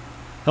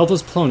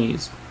 Helpless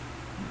ponies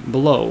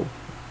below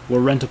were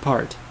rent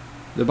apart,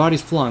 their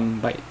bodies flung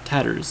by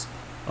tatters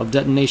of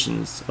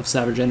detonations of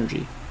savage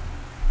energy.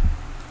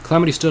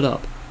 Calamity stood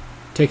up,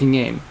 taking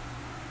aim.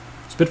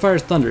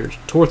 Spitfire's thunder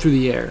tore through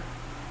the air,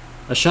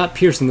 a shot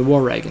piercing the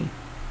war wagon.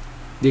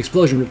 The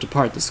explosion ripped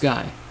apart the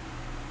sky.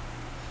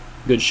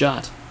 "Good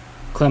shot,"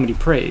 Calamity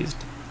praised,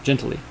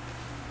 gently.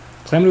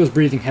 Calamity was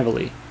breathing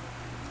heavily,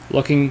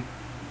 looking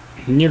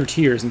near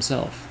tears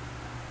himself.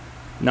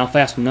 "Not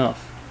fast enough."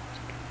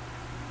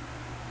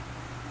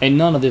 "Ain't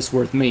none of this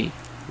worth me,"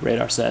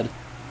 Radar said.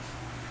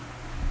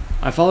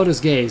 I followed his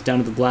gaze down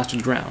to the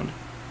blasted ground,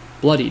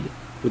 bloodied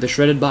with the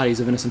shredded bodies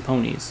of innocent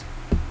ponies.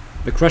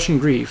 The crushing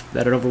grief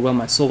that had overwhelmed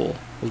my soul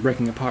was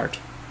breaking apart.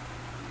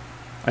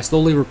 I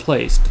slowly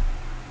replaced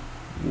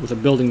with a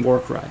building war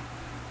cry.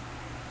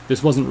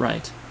 This wasn't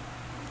right.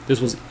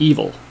 This was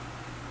evil,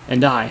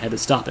 and I had to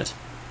stop it.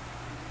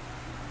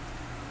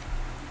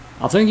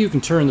 "I think you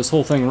can turn this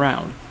whole thing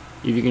around,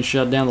 if you can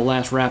shut down the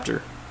last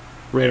raptor,"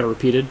 Radar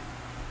repeated.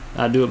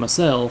 "I'd do it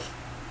myself,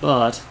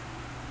 but..."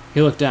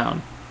 He looked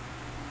down.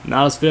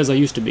 "Not as fit as I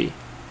used to be."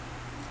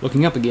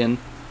 Looking up again,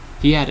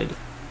 he added,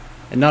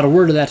 "And not a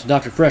word of that to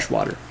Dr.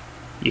 Freshwater.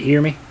 You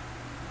hear me?"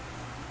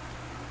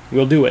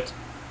 "We'll do it,"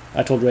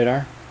 I told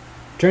Radar.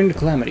 Turning to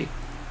Calamity,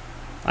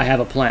 "I have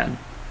a plan."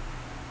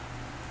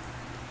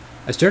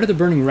 I stared at the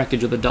burning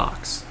wreckage of the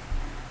docks.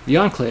 The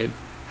Enclave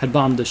had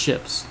bombed the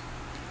ships.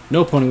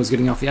 No pony was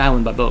getting off the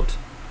island by boat.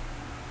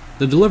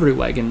 The delivery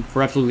wagon,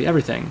 for absolutely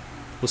everything,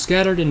 was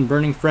scattered in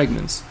burning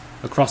fragments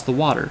across the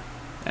water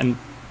and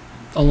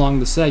along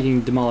the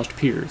sagging, demolished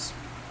piers.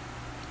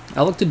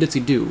 I looked at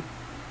Ditsy Do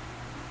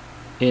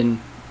in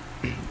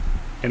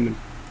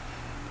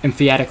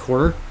emphatic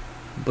horror,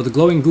 but the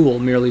glowing ghoul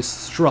merely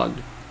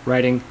shrugged,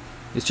 writing,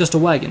 "It's just a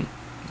wagon,"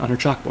 on her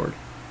chalkboard.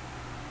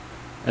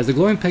 As the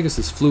glowing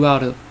Pegasus flew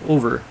out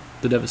over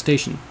the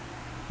devastation,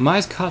 my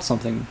eyes caught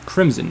something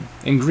crimson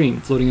and green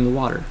floating in the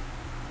water.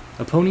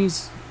 A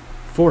pony's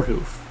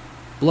forehoof,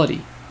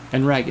 bloody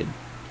and ragged.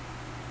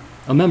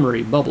 A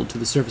memory bubbled to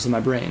the surface of my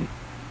brain.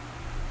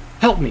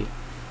 "Help me!"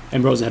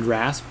 Ambrosia had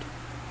rasped.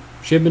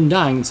 She had been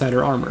dying inside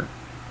her armor,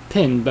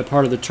 pinned by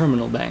part of the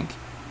terminal bank,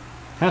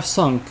 half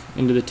sunk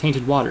into the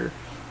tainted water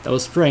that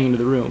was spraying into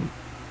the room,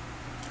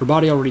 her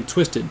body already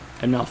twisted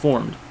and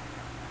malformed.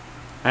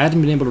 I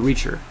hadn't been able to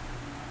reach her.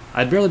 I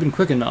had barely been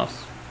quick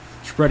enough,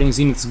 spreading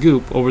Zenith's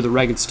goop over the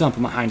ragged stump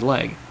of my hind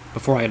leg,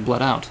 before I had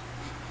bled out.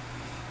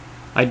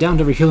 I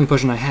downed every healing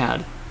potion I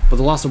had, but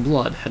the loss of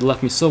blood had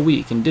left me so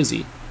weak and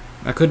dizzy,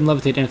 I couldn't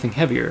levitate anything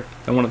heavier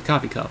than one of the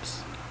coffee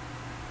cups.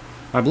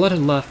 My blood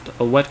had left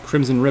a wet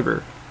crimson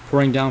river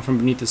pouring down from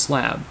beneath the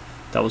slab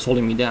that was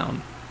holding me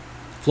down,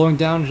 flowing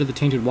down into the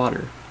tainted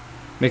water.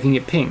 making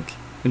it pink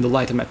in the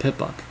light of my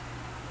pip-buck.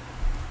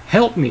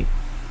 "Help me!"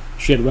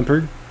 she had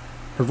whimpered,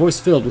 her voice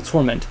filled with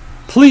torment.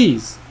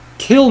 "Please!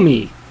 Kill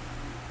me!"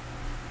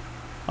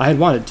 I had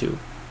wanted to.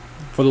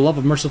 For the love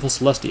of merciful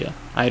Celestia,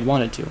 I had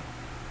wanted to.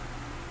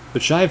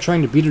 But shy of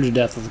trying to beat her to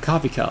death with a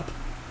coffee cup,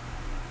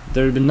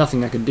 there had been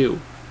nothing I could do.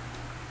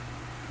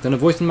 Then a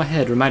voice in my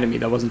head reminded me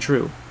that wasn't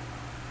true.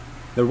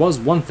 There was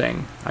one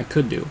thing I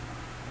could do.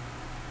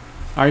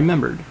 I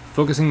remembered,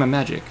 focusing my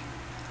magic,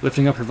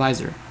 lifting up her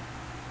visor.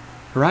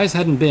 Her eyes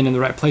hadn't been in the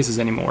right places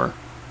anymore.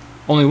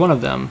 Only one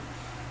of them,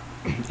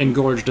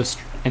 engorged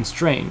and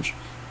strange,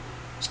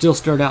 still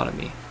stared out at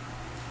me,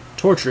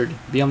 tortured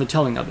beyond the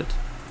telling of it.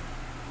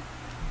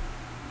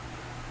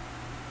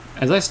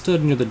 As I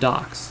stood near the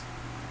docks,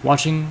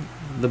 watching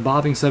the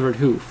bobbing severed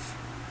hoof,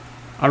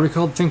 I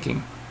recalled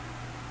thinking,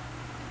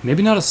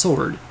 maybe not a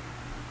sword,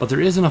 but there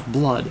is enough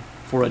blood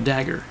for a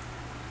dagger.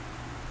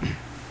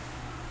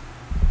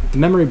 The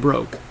memory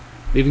broke,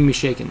 leaving me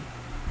shaken.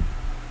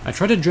 I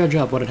tried to dredge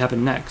up what had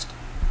happened next,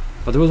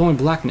 but there was only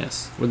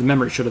blackness where the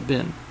memory should have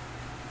been.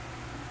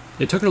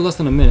 It took her less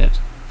than a minute,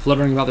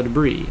 fluttering about the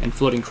debris and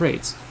floating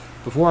crates,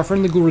 before our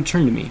friendly ghoul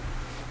returned to me,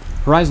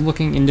 her eyes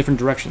looking in different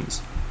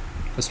directions,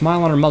 a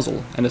smile on her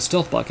muzzle and a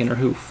stealth buck in her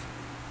hoof.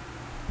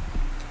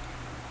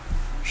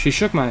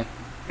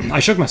 I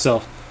shook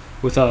myself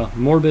with a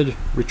morbid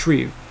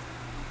retrieve,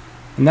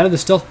 and added the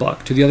stealth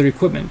buck to the other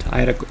equipment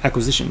I had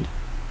acquisitioned.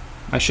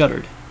 I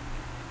shuddered.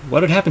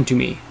 What had happened to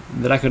me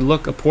that I could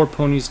look a poor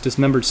pony's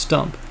dismembered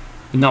stump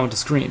and not want to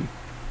scream?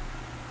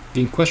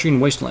 The equestrian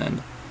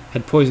wasteland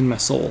had poisoned my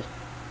soul.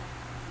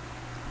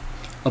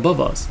 Above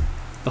us,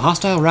 the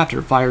hostile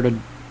raptor fired a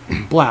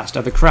blast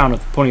at the crown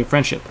of Pony of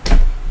Friendship,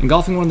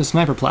 engulfing one of the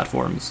sniper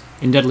platforms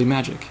in deadly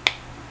magic.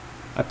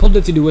 I pulled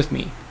Ditsy with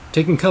me,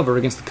 taking cover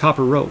against the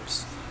copper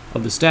ropes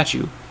of the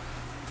statue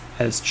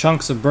as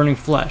chunks of burning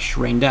flesh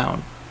rained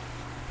down.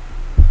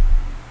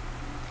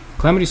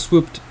 Calamity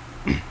swooped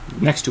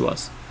next to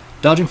us,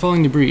 dodging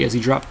falling debris as he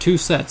dropped 2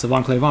 sets of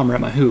Enclave armor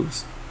at my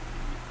hooves,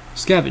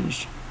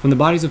 scavenged from the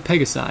bodies of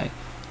Pegasi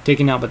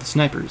taken out by the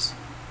snipers.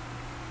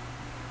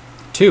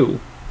 2?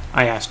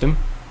 I asked him.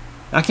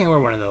 I can't wear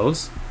one of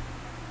those.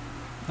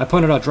 I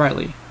pointed out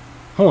dryly.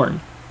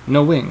 Horn,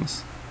 no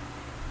wings.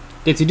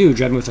 Ditsy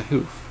grabbed me with a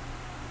hoof.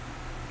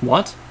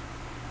 What?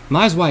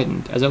 My eyes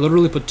widened as I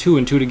literally put 2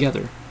 and 2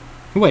 together.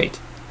 Wait,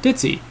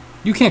 Ditsy,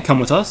 you can't come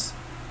with us.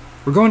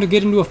 We're going to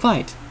get into a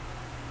fight.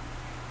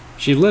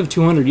 She lived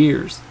 200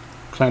 years,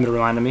 Calamity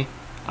reminded me.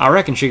 I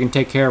reckon she can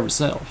take care of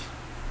herself.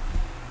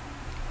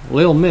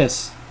 Lil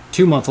Miss,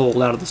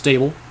 2-month-old out of the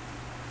stable.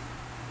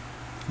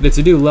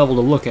 Ditsy leveled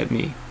a look at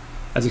me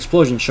as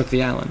explosions shook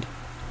the island.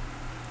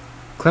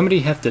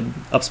 Calamity hefted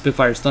up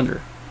Spitfire's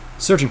thunder,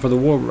 searching for the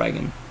war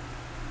wagon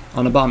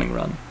on a bombing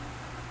run.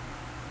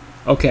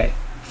 Okay,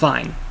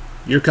 fine.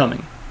 You're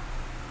coming,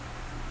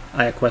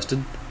 I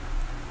requested,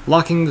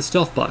 locking the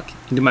stealth buck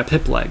into my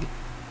pip leg,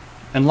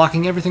 and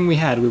locking everything we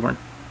had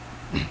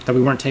that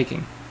we weren't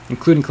taking,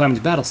 including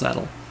Calamity's battle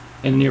saddle,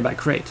 in a nearby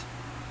crate.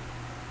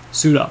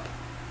 Suit up.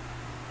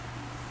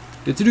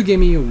 Ditsy gave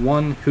me a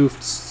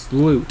 1-hoofed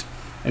salute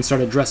and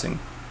started dressing,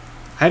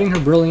 hiding her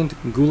brilliant,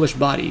 ghoulish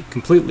body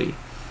completely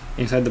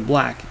inside the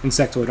black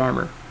insectoid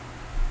armor.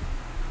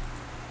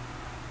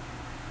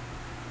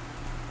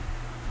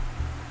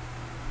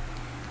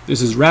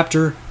 This is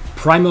Raptor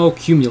Primo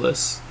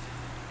Cumulus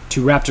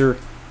to Raptor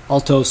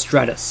Alto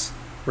Stratus.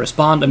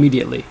 Respond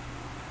immediately.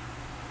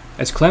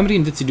 As Calamity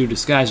and Ditsy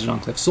disguised as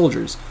Enclave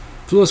soldiers,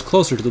 flew us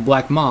closer to the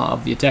black maw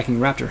of the attacking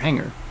raptor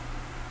hangar.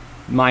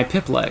 My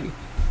pip leg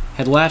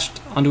had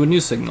latched onto a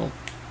news signal,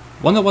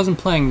 one that wasn't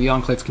playing the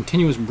Enclave's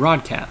continuous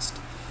broadcast,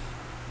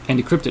 and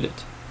decrypted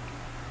it.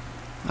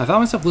 I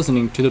found myself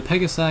listening to the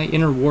Pegasi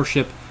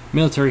inter-warship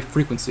military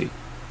frequency.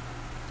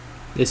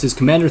 This is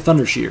Commander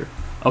Thundershear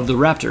of the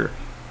Raptor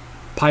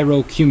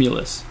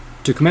Pyrocumulus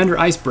to Commander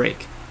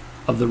Icebreak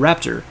of the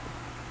Raptor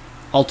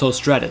Alto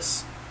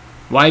Stratus.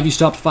 Why have you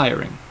stopped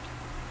firing?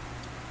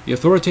 The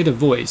authoritative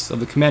voice of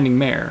the commanding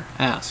mare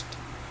asked,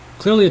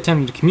 clearly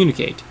attempting to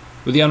communicate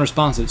with the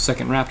unresponsive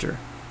second raptor.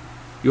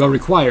 You are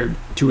required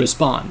to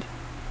respond.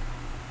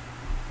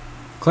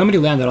 Calamity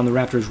landed on the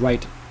raptor's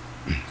right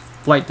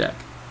flight deck,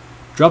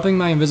 dropping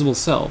my invisible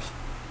self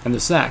and the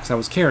sacks I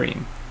was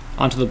carrying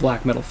onto the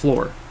black metal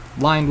floor,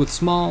 lined with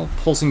small,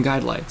 pulsing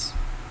guide lights.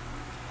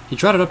 He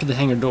trotted up to the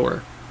hangar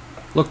door,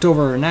 looked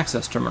over an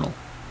access terminal.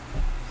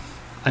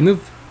 I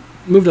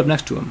moved up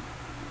next to him,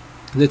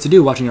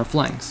 Ditsy watching our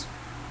flanks,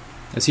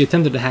 as he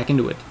attempted to hack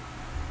into it.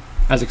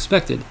 As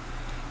expected,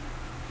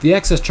 the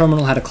access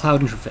terminal had a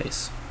cloud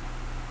interface.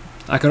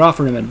 I could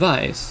offer him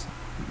advice,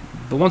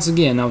 but once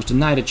again I was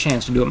denied a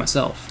chance to do it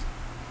myself.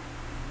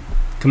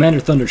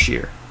 Commander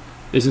Thundershear,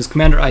 this is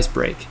Commander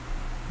Icebreak.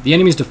 The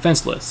enemy is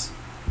defenseless.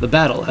 The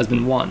battle has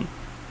been won.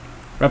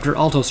 Raptor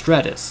Alto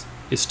Stratus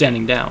is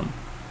standing down.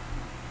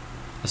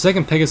 A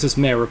second Pegasus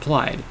mare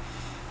replied,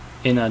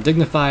 in a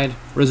dignified,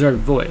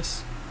 reserved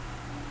voice.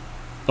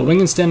 A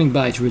wing is standing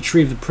by to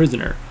retrieve the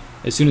prisoner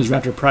as soon as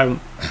Raptor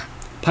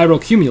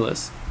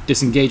Pyrocumulus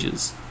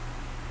disengages.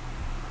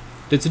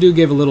 Ditsudu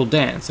gave a little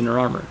dance in her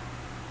armor.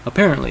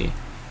 Apparently,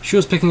 she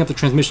was picking up the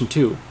transmission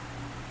too.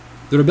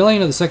 The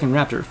rebellion of the second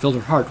raptor filled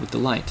her heart with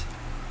delight.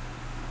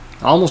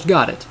 Almost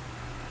got it,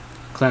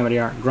 Calamity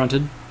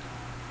grunted.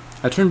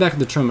 I turned back to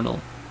the terminal,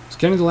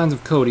 scanning the lines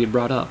of code he had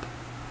brought up.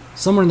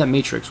 Somewhere in that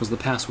matrix was the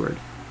password.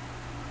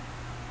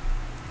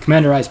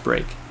 Commander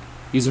Icebreak,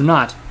 these are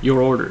not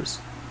your orders.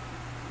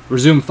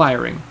 Resume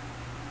firing.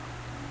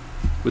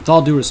 With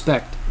all due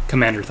respect,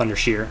 Commander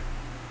Thundershear.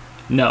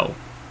 No.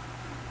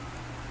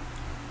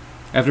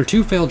 After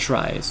 2 failed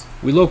tries,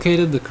 we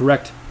located the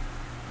correct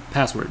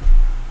password.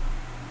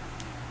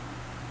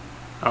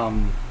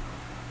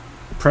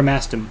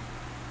 Premastum.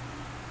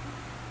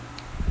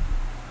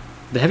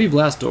 The heavy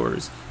blast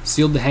doors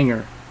sealed the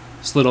hangar,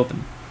 slid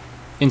open.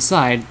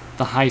 Inside,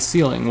 the high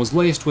ceiling was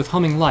laced with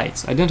humming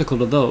lights identical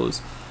to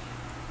those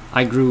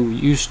I grew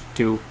used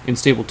to in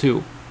Stable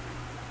 2,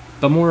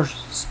 but more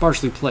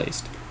sparsely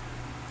placed,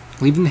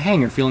 leaving the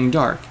hangar feeling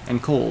dark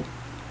and cold.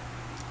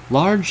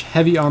 Large,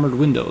 heavy armored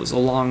windows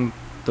along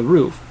the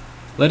roof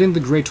let in the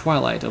gray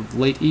twilight of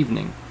late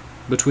evening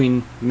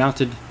between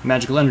mounted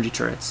magical energy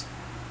turrets.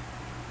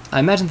 I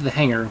imagined that the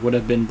hangar would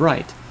have been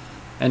bright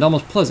and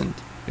almost pleasant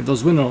if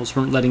those windows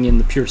weren't letting in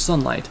the pure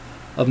sunlight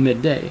of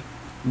midday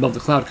above the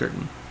cloud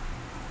curtain.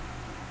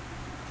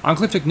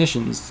 Enclave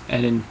technicians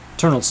and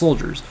internal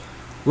soldiers,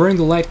 wearing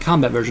the light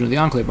combat version of the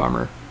Enclave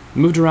armor,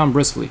 moved around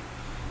briskly.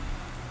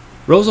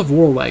 Rows of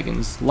war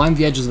wagons lined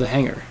the edges of the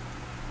hangar.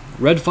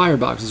 Red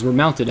fireboxes were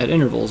mounted at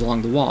intervals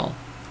along the wall.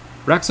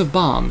 Racks of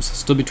bombs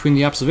stood between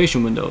the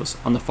observation windows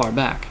on the far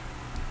back.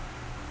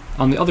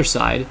 On the other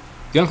side,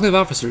 the Enclave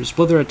officers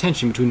split their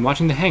attention between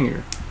watching the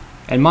hangar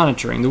and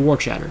monitoring the war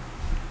chatter.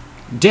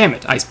 Damn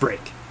it,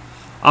 Icebreak!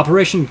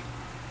 Operation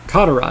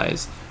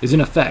Cauterize is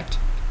in effect.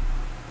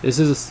 This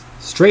is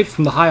straight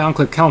from the High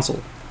Enclave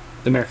Council,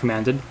 the mayor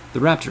commanded. The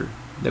raptor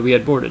that we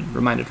had boarded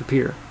reminded her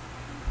peer.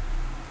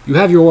 You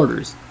have your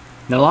orders.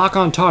 Now lock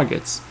on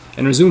targets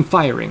and resume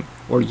firing,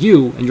 or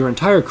you and your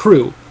entire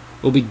crew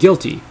will be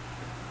guilty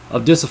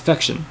of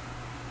disaffection.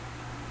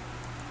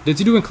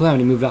 Ditsudu and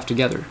Calamity moved off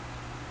together,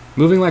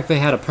 moving like they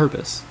had a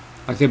purpose,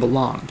 like they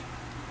belonged.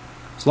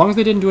 As long as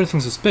they didn't do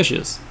anything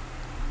suspicious,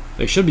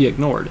 they should be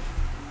ignored.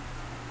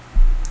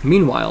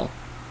 Meanwhile,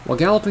 while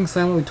galloping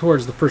silently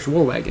towards the first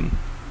war wagon,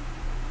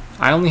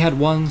 I only had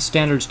 1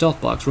 standard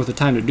stealth box worth of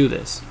time to do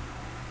this,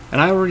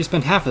 and I already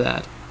spent half of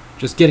that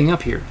just getting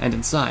up here and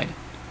inside.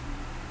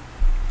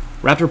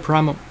 Raptor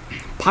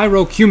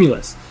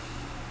Pyrocumulus.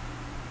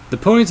 The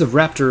ponies of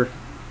Raptor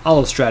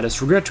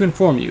Allostratus regret to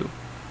inform you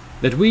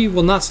that we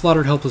will not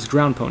slaughter helpless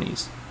ground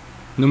ponies,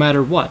 no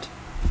matter what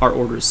our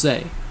orders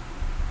say.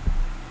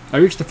 I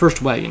reached the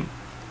first wagon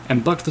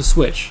and bucked the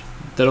switch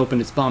that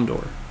opened its bomb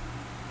door.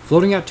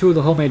 Floating out 2 of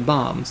the homemade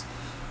bombs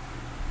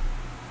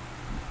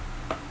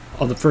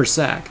of the first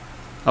sack,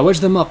 I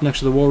wedged them up next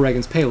to the war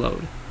wagon's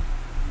payload.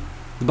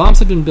 The bombs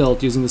had been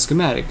built using the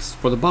schematics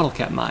for the bottle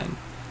cap mine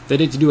that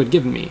Ditsudu had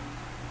given me.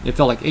 It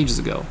felt like ages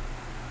ago.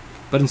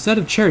 But instead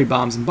of cherry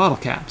bombs and bottle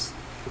caps,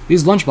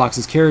 these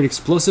lunchboxes carried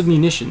explosive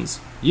munitions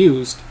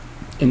used,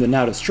 in the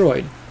now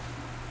destroyed,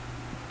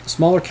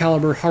 smaller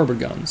caliber harbor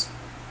guns.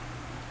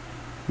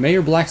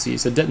 Mayor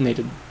Blackseas had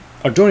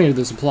donated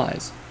the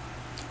supplies.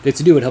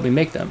 Ditsudu had helped me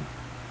make them.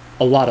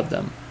 A lot of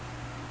them.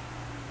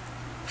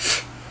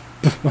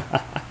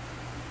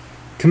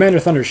 Commander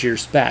Thundershear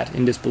spat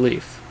in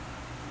disbelief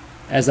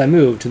as I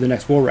moved to the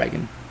next war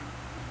wagon.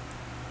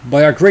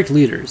 By our great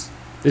leaders,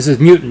 this is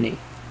mutiny,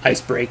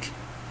 Icebreak.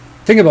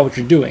 Think about what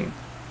you're doing.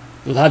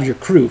 You'll have your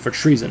crew for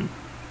treason.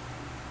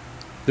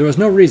 There was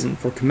no reason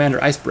for Commander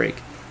Icebreak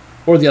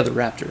or the other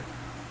raptor.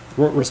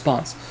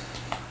 Response.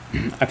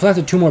 I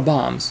planted 2 more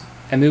bombs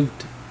and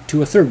moved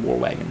to a 3rd war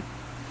wagon.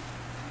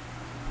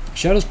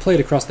 Shadows played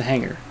across the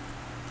hangar.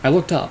 I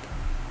looked up,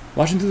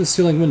 watching through the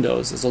ceiling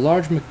windows as the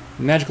large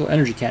magical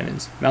energy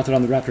cannons mounted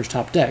on the Raptor's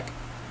top deck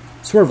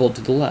swerved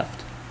to the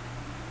left.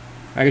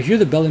 I could hear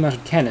the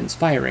belly-mounted cannons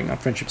firing on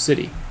Friendship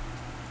City.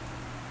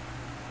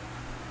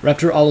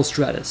 Raptor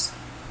Allostratus.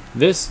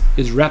 This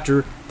is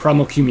Raptor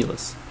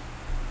Primocumulus.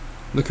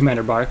 The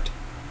commander barked.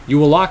 You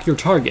will lock your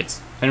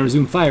targets and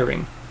resume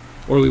firing,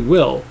 or we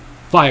will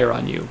fire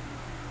on you.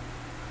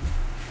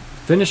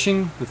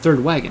 Finishing the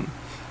 3rd wagon,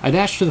 I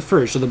dashed to the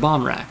first of the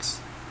bomb racks,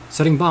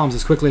 setting bombs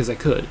as quickly as I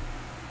could.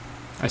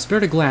 I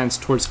spared a glance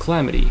towards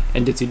Calamity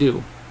and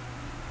Ditsudu.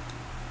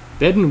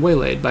 They had been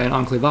waylaid by an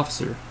Enclave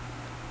officer,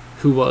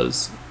 who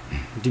was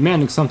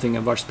demanding something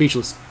of our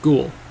speechless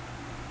ghoul.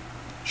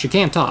 She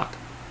can't talk,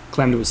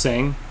 Calamity was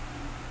saying,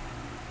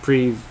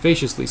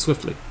 prevaciously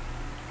swiftly.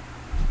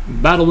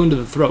 Battle wound to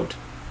the throat.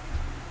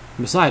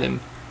 Beside him,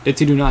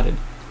 Ditsudu nodded,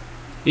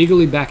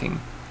 eagerly backing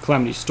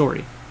Calamity's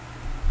story.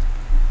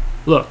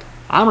 Look,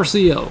 I'm her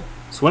CEO,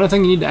 so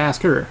anything you need to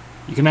ask her,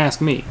 you can ask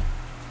me.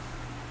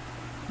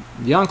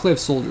 The Enclave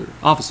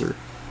officer,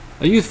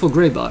 a youthful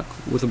greybuck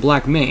with a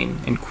black mane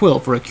and quill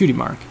for a cutie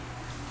mark,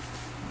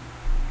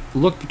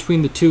 looked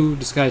between the 2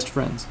 disguised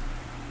friends,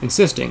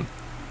 insisting,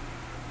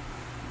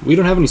 We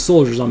don't have any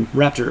soldiers on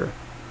Raptor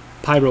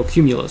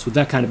Pyrocumulus with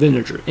that kind of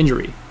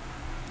injury.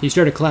 He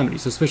stared at Calamity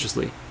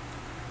suspiciously.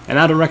 "And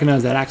I don't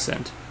recognize that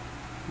accent.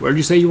 Where'd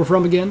you say you were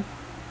from again?"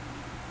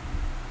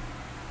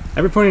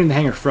 Every pony in the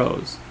hangar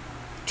froze,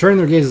 turning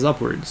their gazes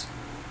upwards,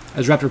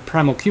 as Raptor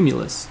Primal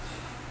Cumulus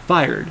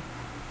fired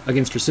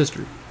against her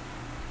sister.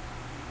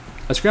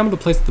 I scrambled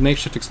to place the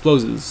makeshift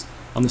explosives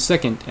on the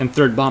second and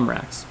third bomb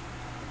racks.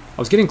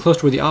 I was getting close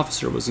to where the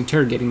officer was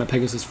interrogating my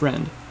Pegasus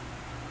friend.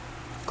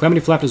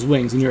 Calamity flapped his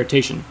wings in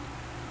irritation.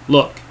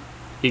 "Look,"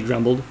 he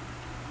grumbled.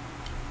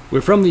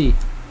 "We're from the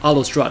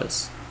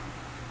Allostratus.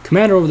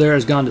 Commander over there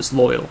has gone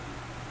disloyal.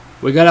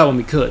 We got out when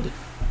we could."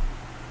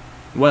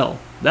 "Well,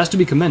 that's to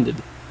be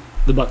commended,"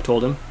 the buck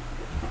told him,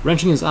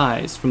 wrenching his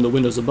eyes from the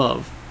windows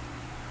above.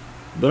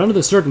 "But under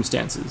the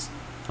circumstances,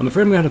 I'm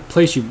afraid I'm going to have to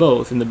place you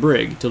both in the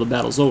brig till the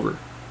battle's over."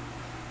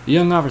 The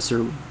young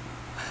officer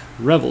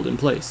reveled in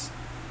place,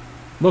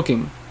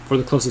 looking for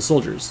the closest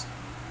soldiers.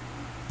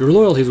 "Your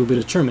loyalties will be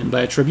determined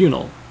by a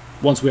tribunal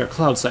once we are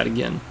cloudside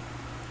again."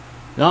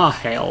 "Ah,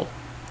 hell,"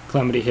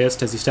 Calamity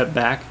hissed as he stepped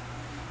back,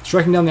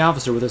 striking down the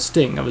officer with a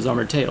sting of his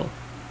armored tail.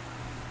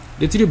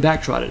 Ditsy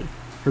backtrotted,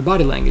 her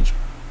body language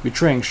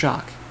betraying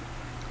shock.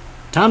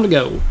 "Time to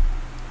go,"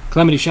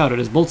 Calamity shouted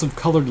as bolts of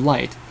colored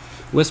light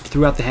wisped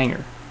throughout the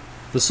hangar,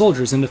 the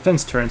soldiers in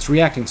defense turrets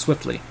reacting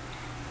swiftly.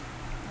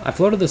 I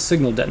floated the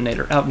signal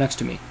detonator out next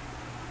to me,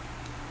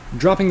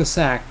 dropping the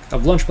sack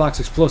of lunchbox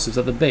explosives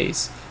at the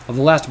base of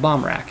the last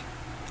bomb rack,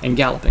 and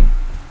galloping.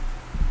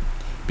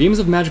 Beams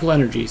of magical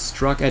energy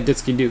struck at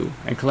Ditsky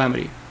and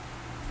Calamity,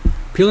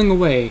 peeling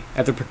away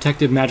at their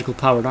protective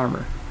magical-powered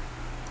armor.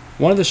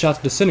 One of the shots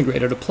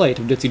disintegrated a plate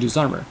of Ditsy's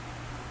armor,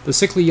 the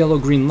sickly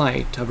yellow-green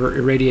light of her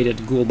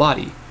irradiated ghoul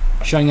body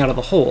shining out of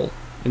a hole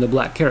in the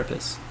black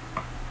carapace.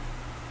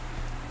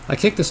 I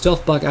kicked the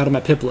stealth buck out of my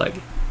pip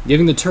leg,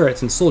 giving the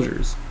turrets and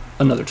soldiers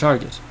another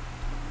target.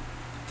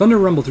 Thunder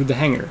rumbled through the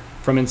hangar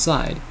from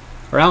inside,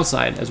 or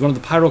outside, as one of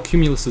the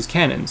Pyrocumulus's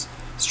cannons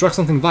struck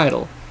something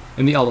vital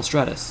in the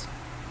Allostratus.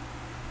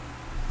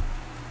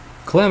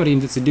 Calamity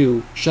and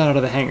Ditsy shot out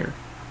of the hangar,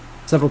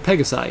 several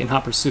Pegasi in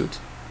hot pursuit.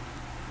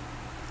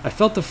 I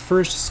felt the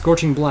first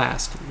scorching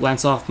blast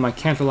lance off my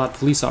Canterlot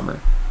police armor,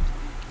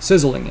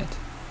 sizzling it,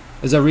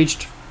 as I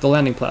reached the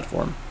landing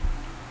platform.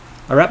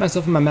 I wrapped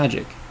myself in my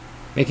magic,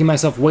 making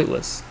myself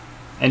weightless,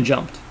 and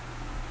jumped.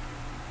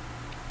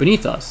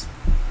 Beneath us,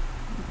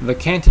 the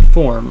canted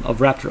form of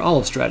Raptor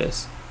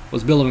Allostratus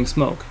was billowing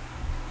smoke.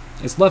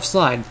 Its left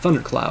side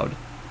thundercloud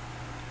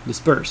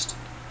dispersed,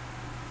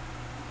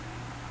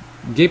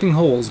 gaping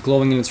holes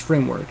glowing in its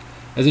framework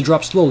as it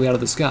dropped slowly out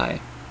of the sky.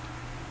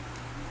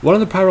 One of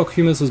the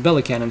Pyrocumulus's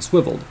belly cannons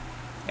swiveled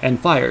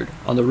and fired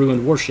on the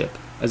ruined warship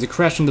as it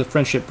crashed into the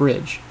Friendship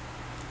Bridge,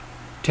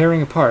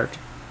 tearing apart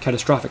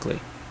catastrophically.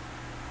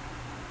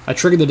 I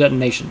triggered the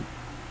detonation.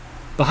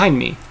 Behind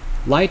me,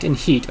 light and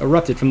heat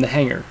erupted from the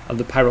hangar of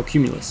the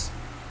Pyrocumulus,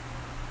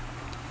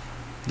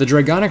 the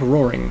dragonic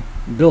roaring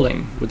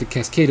building with a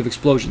cascade of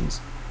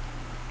explosions.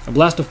 A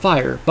blast of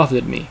fire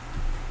buffeted me,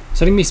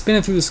 setting me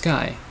spinning through the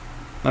sky,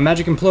 my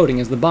magic imploding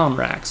as the bomb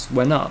racks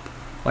went up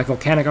like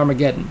volcanic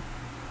Armageddon,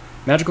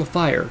 magical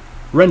fire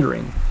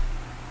rendering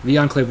the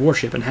Enclave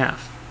warship in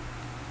half.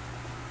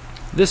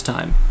 This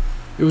time,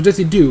 it was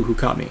Ditsy who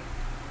caught me.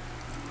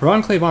 Her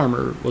Enclave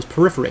armor was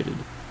perforated,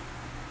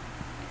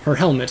 her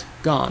helmet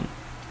gone.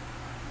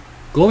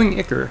 Glowing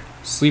ichor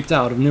seeped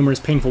out of numerous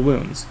painful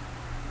wounds,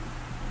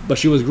 but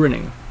she was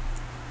grinning,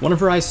 one of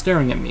her eyes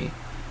staring at me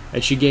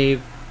as she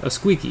gave a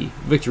squeaky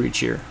victory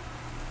cheer.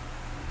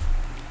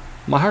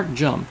 My heart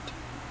jumped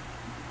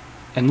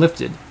and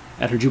lifted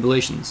at her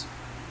jubilations,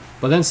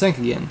 but then sank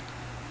again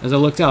as I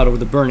looked out over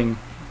the burning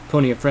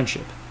pony of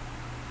Friendship.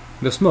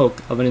 The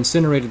smoke of an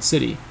incinerated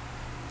city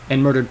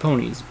and murdered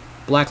ponies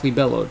blackly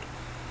bellowed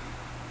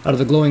out of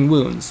the glowing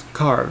wounds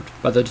carved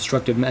by the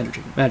destructive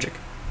magic.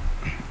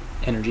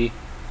 Energy.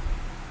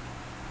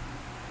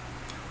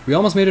 We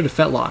almost made it to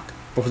Fetlock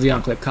before the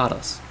Enclave caught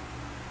us.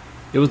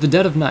 It was the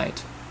dead of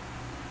night.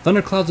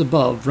 Thunderclouds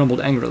above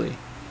rumbled angrily,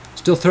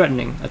 still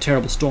threatening a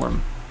terrible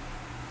storm.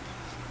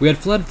 We had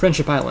fled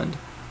Friendship Island,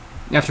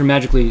 after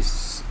magically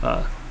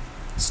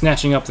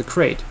snatching up the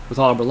crate with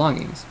all our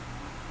belongings,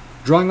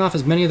 drawing off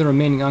as many of the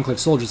remaining Enclave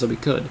soldiers as we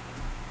could.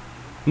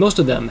 Most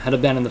of them had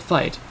abandoned the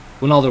fight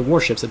when all their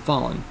warships had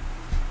fallen,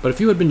 but a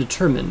few had been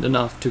determined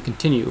enough to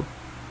continue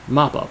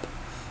mop-up,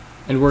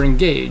 and were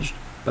engaged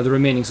by the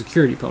remaining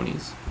security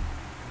ponies.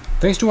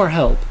 Thanks to our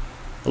help,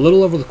 a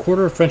little over the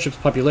quarter of Friendship's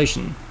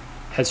population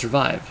had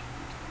survived.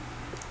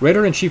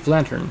 Raider and Chief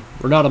Lantern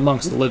were not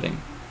amongst the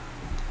living.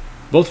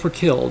 Both were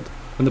killed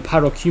when the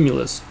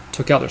Pyrocumulus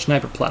took out their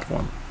sniper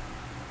platform.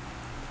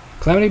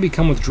 Calamity had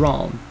become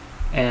withdrawn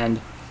and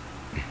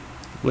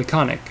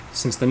laconic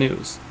since the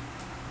news.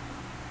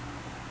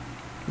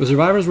 The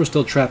survivors were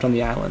still trapped on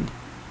the island.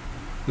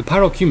 The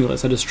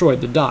Pyrocumulus had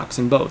destroyed the docks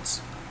and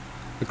boats.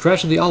 The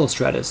crash of the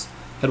Allostratus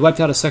had wiped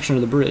out a section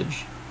of the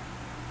bridge.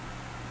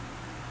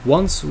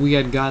 Once we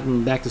had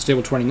gotten back to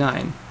Stable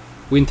 29,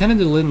 we intended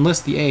to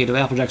enlist the aid of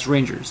Applejack's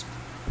Rangers.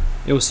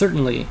 It was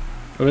certain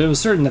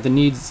that the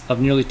needs of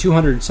nearly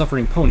 200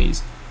 suffering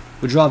ponies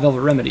would draw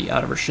Velvet Remedy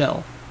out of her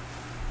shell.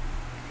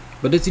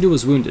 but Ditzy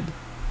was wounded.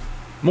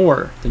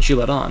 More than she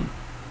let on.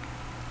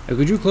 As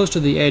we drew close to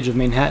the edge of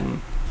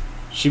Manhattan,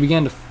 she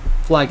began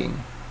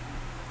flagging.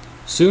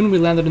 Soon we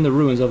landed in the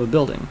ruins of a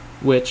building,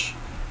 which,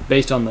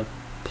 based on the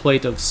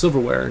plate of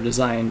silverware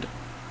designed,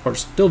 or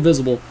still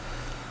visible,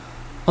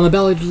 on the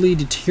badly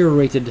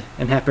deteriorated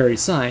and half-buried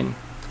sign,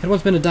 had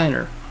once been a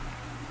diner.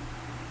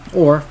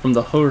 Or, from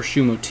the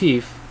horseshoe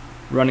motif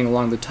running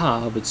along the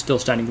top of its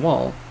still-standing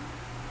wall,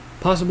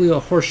 possibly a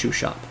horseshoe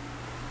shop.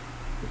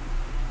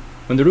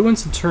 When the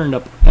ruins had turned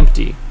up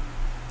empty,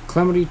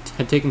 Calamity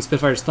had taken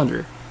Spitfire's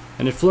thunder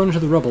and had flown into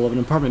the rubble of an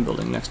apartment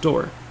building next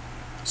door,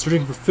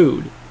 searching for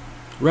food,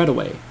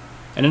 Redaway,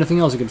 and anything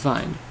else he could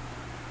find.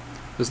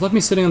 This left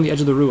me sitting on the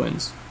edge of the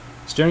ruins,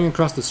 staring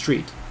across the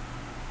street.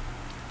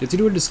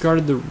 Ditzy had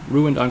discarded the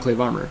ruined Enclave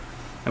armor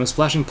and was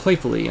splashing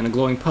playfully in a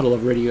glowing puddle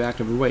of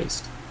radioactive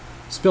waste,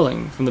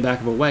 spilling from the back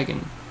of a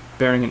wagon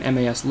bearing an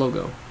MAS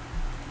logo.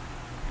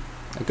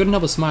 I couldn't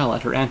help but smile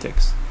at her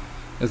antics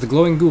as the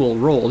glowing ghoul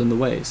rolled in the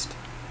waste,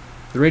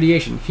 the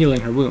radiation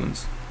healing her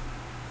wounds.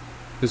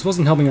 This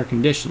wasn't helping her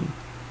condition,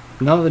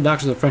 but now that the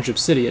doctors of Friendship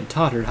City had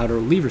taught her how to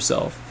relieve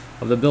herself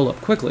of the build-up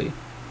quickly,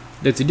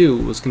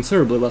 Ditzy was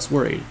considerably less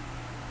worried.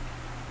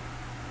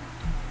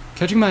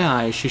 Catching my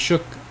eye, she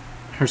shook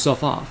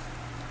herself off,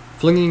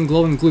 flinging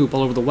glowing gloop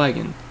all over the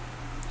wagon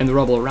and the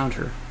rubble around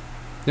her,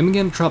 then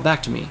began to trot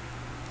back to me,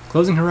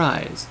 closing her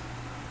eyes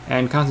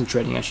and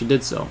concentrating as she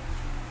did so.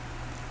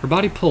 Her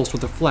body pulsed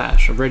with a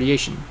flash of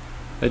radiation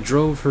that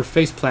drove her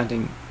face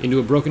planting into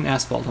a broken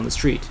asphalt on the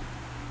street.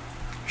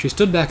 She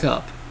stood back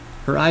up,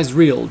 her eyes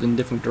reeled in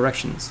different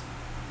directions,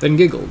 then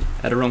giggled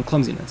at her own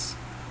clumsiness.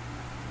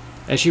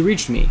 As she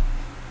reached me,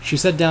 she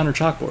set down her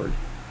chalkboard,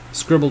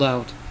 scribbled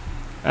out,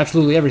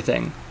 "Absolutely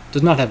everything.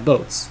 Does not have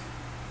boats.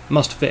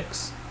 Must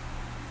fix."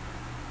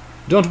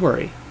 "Don't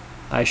worry,"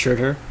 I assured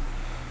her.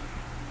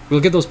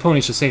 "We'll get those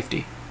ponies to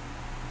safety."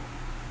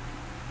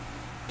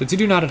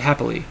 Ditzy nodded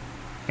happily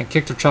and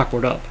kicked her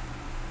chalkboard up,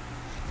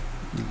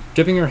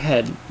 dipping her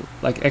head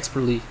and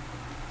expertly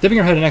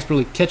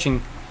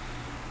catching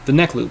the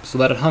neck loop so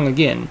that it hung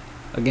again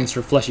against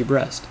her fleshy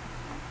breast.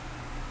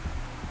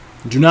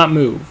 "Do not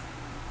move."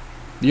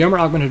 The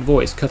armor-augmented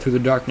voice cut through the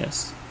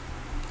darkness.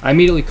 I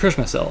immediately cursed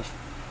myself,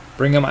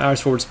 bringing up my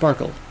eyes forward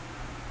sparkle.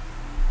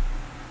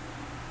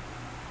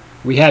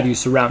 "We have you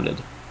surrounded."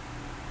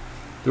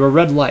 There were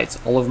red lights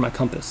all over my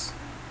compass.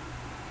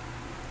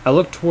 I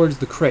looked towards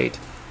the crate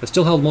that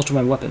still held most of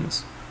my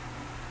weapons.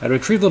 I had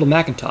retrieved Little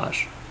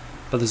Macintosh,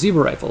 but the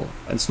zebra rifle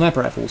and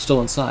sniper rifle were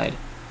still inside.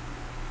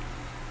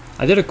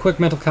 I did a quick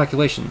mental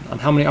calculation on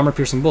how many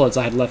armor-piercing bullets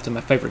I had left in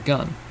my favorite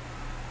gun,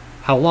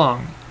 how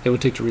long it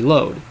would take to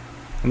reload,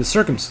 and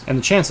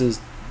the chances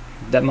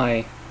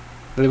that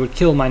they would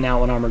kill my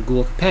now unarmored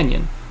ghoul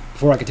companion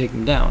before I could take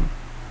them down.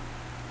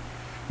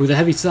 With a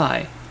heavy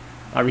sigh,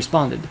 I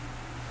responded,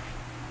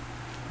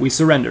 "We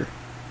surrender."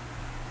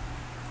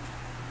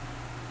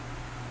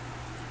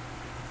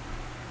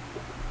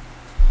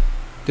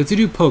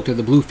 Ditzy poked at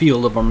the blue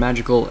field of our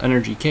magical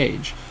energy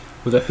cage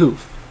with a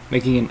hoof,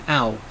 making an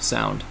ow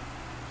sound,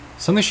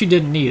 something she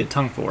didn't need a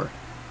tongue for.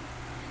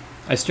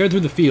 I stared through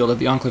the field at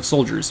the Enclave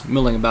soldiers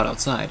milling about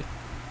outside.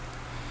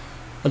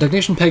 A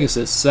technician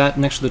Pegasus sat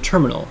next to the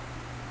terminal,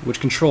 which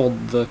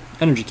controlled the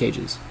energy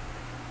cages.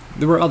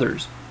 There were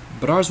others,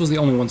 but ours was the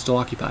only one still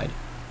occupied.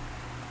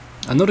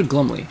 I noted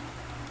glumly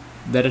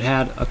that it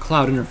had a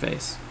cloud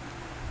interface.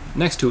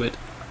 Next to it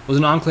was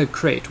an Enclave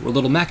crate where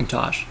Little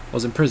Macintosh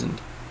was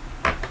imprisoned.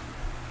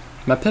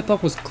 My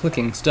pip-up was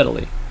clicking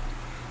steadily.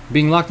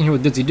 Being locked in here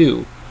with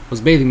Ditzy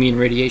was bathing me in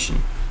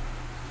radiation.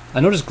 I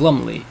noticed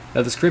glumly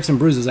that the scrapes and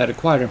bruises I had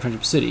acquired in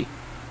Friendship City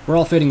were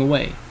all fading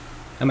away,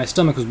 and my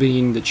stomach was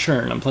beginning to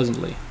churn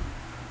unpleasantly,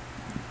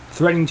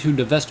 threatening to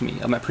divest me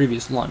of my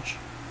previous lunch.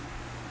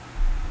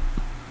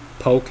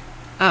 Poke.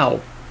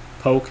 Ow.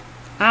 Poke.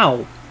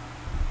 Ow.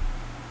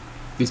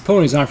 "These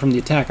ponies aren't from the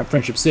attack on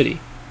Friendship City,"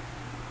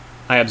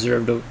 I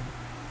observed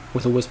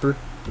with a whisper,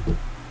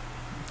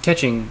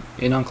 catching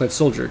an Enclave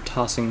soldier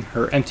tossing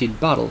her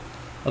emptied bottle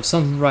of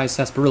Sunrise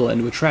Sarsaparilla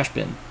into a trash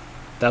bin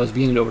that was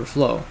beginning to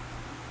overflow.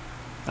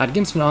 I'd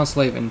glimpsed an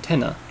Enclave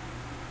antenna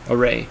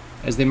array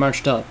as they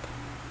marched up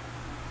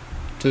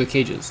to the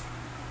cages.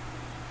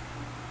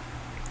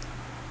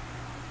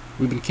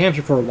 "We've been camped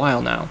here for a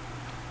while now."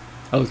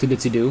 I looked at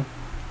Ditzy.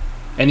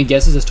 "Any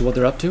guesses as to what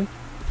they're up to?"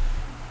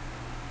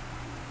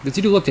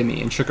 Ditzy looked at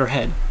me and shook her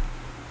head,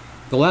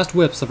 the last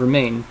whips of her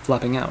mane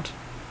flapping out.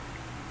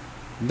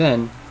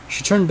 Then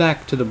she turned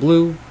back to the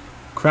blue,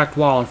 cracked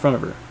wall in front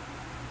of her.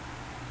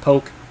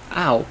 Poke.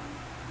 Ow.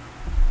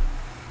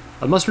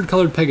 A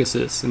mustard-colored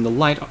Pegasus in the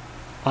light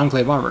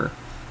Enclave armor,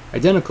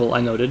 identical,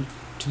 I noted,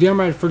 to the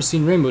armor I'd first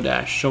seen Rainbow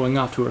Dash showing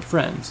off to her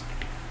friends,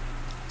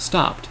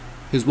 stopped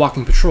his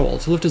walking patrol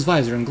to lift his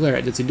visor and glare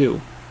at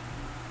Ditzy.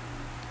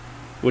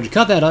 "Would you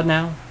cut that up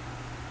now?"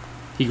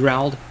 he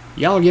growled.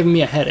 "Y'all are giving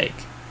me a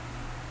headache."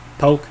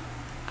 Poke.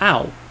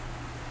 Ow.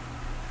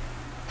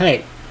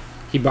 "Hey,"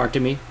 he barked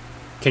at me.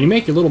 "Can you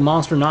make your little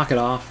monster knock it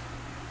off?"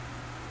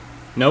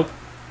 "Nope,"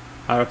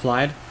 I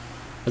replied,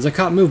 as I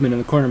caught movement in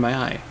the corner of my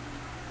eye.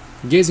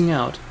 Gazing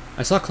out,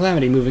 I saw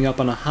Calamity moving up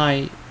on a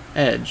high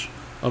edge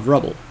of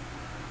rubble.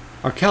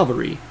 Our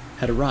cavalry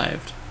had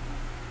arrived.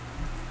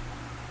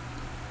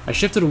 I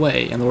shifted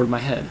away and lowered my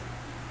head,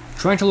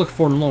 trying to look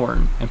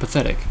forlorn and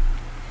pathetic,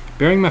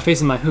 burying my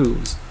face in my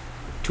hooves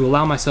to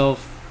allow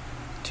myself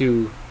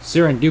to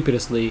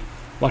serendipitously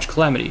watch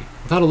Calamity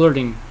without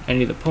alerting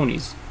any of the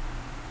ponies,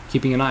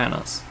 keeping an eye on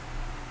us.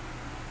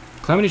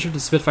 Calamity shifted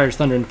Spitfire's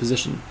thunder into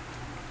position,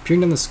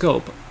 peering down the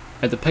scope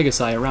at the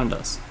Pegasi around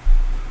us.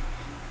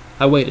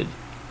 I waited,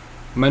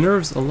 my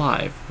nerves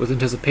alive with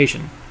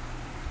anticipation.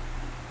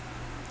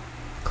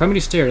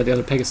 Calamity stared at the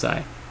other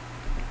Pegasi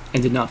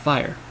and did not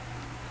fire.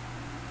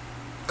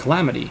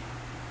 Calamity,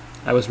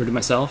 I whispered to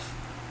myself.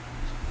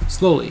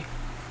 Slowly,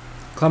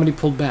 Calamity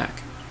pulled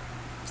back,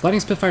 sliding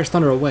Spitfire's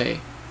thunder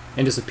away,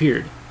 and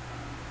disappeared.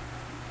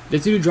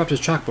 Ditsudu dropped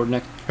his chalkboard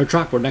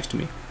next to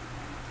me.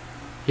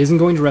 He isn't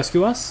going to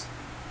rescue us?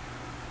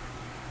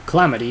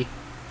 Calamity,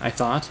 I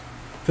thought,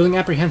 feeling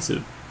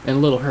apprehensive and a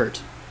little hurt.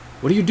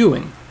 What are you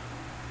doing?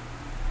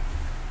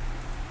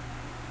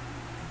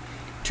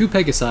 Two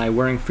Pegasi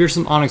wearing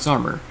fearsome onyx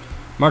armor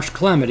marched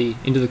Calamity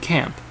into the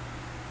camp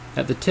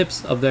at the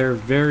tips of their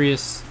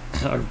various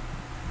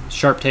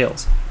sharp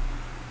tails.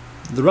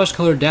 The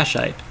rust-colored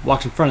Dashite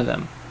walked in front of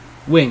them,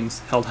 wings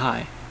held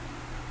high.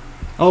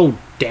 Oh,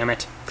 damn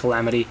it,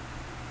 Calamity.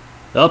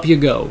 Up you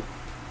go,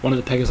 one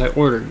of the Pegasi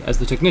ordered as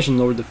the technician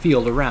lowered the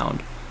field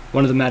around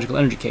one of the magical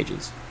energy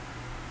cages.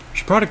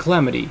 She prodded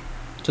Calamity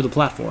to the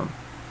platform.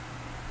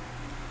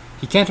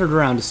 He cantered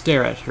around to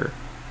stare at her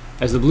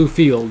as the blue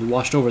field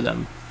washed over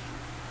them.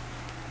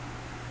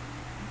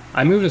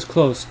 I moved as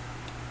close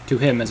to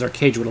him as our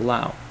cage would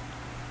allow.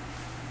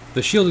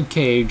 The shielded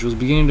cage was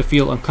beginning to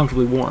feel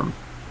uncomfortably warm.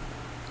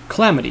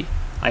 Calamity,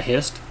 I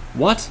hissed.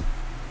 What?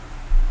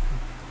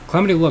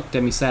 Calamity looked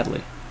at me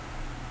sadly.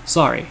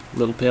 Sorry,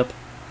 little Pip.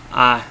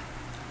 I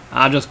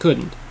just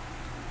couldn't.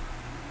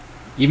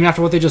 Even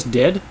after what they just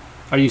did?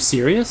 Are you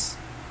serious?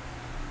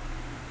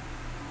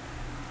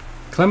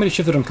 Calamity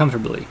shifted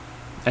uncomfortably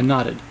and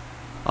nodded,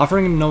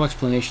 offering him no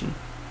explanation.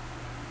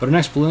 But an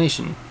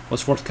explanation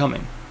was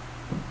forthcoming.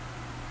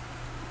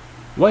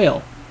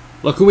 Well,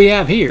 look who we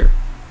have here.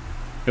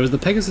 It was the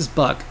Pegasus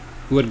buck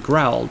who had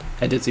growled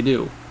at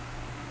Ditzy-Doo.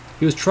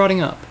 He was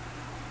trotting up,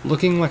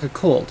 looking like a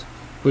colt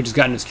who had just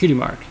gotten his cutie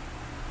mark.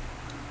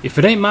 If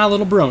it ain't my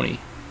little brony.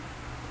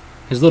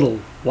 His little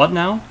what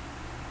now?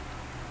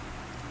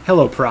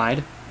 Hello,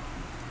 Pride,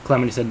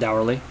 Calamity said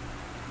dourly.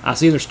 I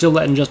see they're still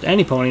letting just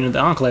any pony into the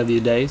Enclave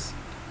these days.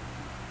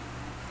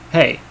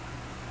 Hey,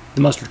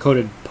 the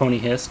mustard-coated pony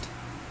hissed.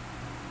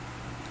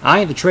 I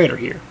ain't the traitor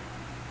here.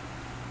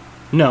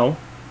 No,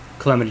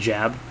 Calamity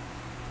jabbed.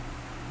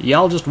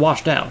 Y'all just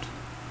washed out.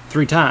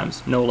 3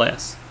 times, no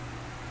less.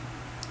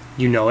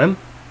 You know him?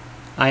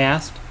 I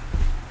asked.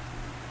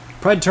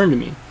 Pride turned to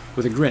me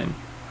with a grin.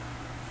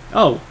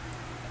 Oh,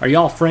 are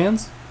y'all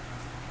friends?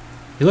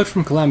 He looked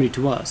from Calamity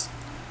to us,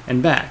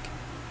 and back,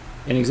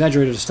 in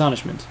exaggerated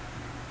astonishment.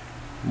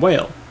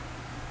 Well,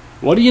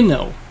 what do you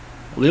know?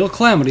 Little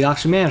Calamity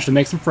actually managed to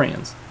make some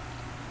friends.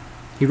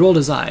 He rolled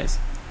his eyes,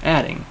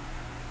 adding,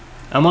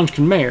 a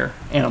munchkin mare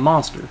and a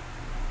monster.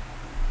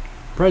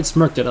 Pride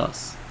smirked at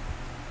us.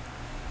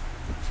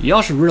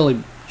 Y'all should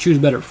really choose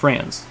better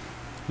friends,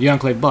 the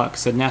Enclave buck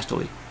said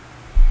nastily.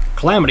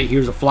 Calamity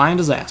here's a flying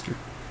disaster.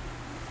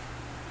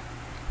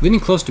 Leaning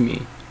close to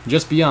me,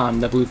 just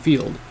beyond that blue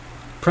field,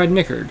 Pride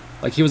nickered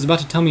like he was about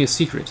to tell me a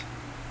secret.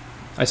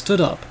 I stood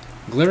up,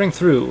 glaring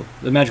through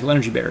the magical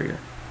energy barrier.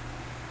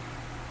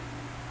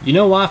 You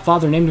know why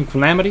Father named him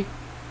Calamity?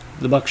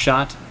 The buck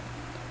shot,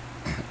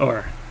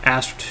 or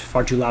asked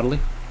far too loudly.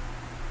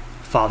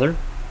 Father?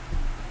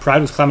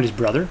 Pride was Calamity's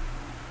brother?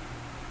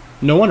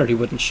 No wonder he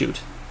wouldn't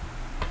shoot.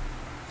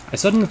 I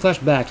suddenly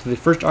flashed back to the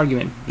first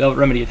argument Velvet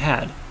Remedy had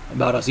had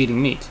about us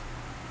eating meat.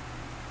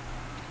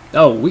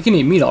 Oh, we can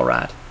eat meat all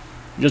right.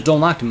 Just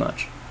don't like too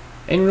much.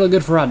 Ain't really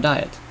good for our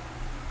diet,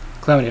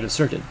 Calamity had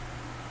asserted.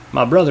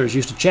 My brothers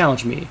used to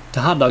challenge me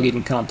to hot dog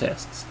eating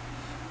contests,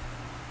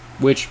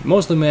 which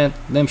mostly meant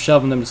them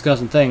shoving them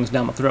disgusting things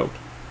down my throat.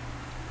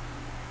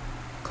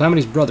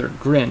 Calamity's brother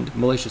grinned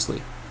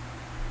maliciously.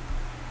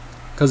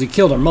 'Cause he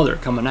killed our mother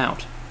coming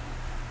out.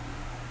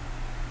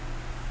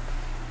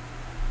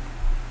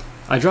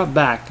 I dropped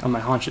back on my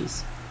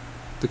haunches,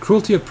 the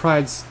cruelty of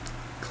Pride's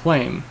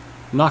claim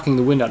knocking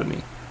the wind out of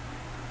me.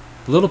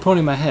 The little pony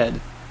in my head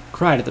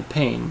cried at the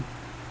pain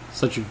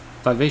such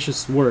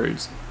vivacious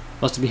words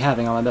must be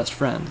having on my best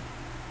friend.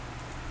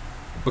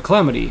 But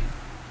Calamity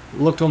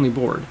looked only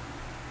bored.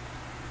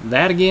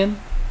 That again?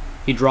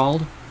 He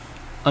drawled,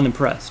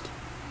 unimpressed.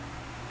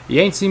 You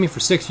ain't seen me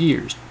for 6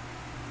 years,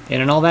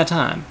 and in all that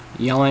time,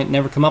 y'all ain't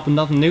never come up with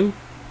nothing new?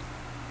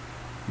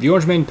 The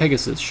orange-maned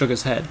Pegasus shook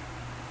his head.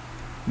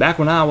 Back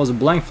when I was a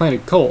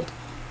blank-flanted colt,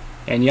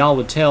 and y'all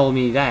would tell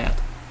me that,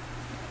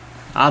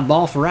 I'd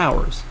bawl for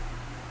hours.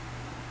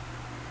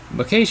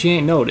 But case you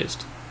ain't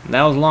noticed,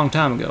 that was a long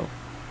time ago,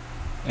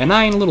 and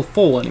I ain't a little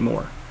fool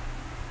anymore.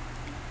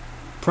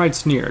 Pride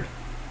sneered.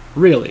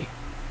 Really?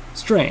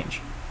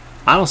 Strange.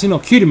 I don't see no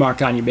cutie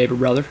mark on you, baby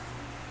brother.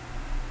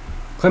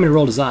 Calamity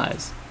rolled his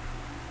eyes.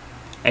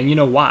 And you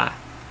know why,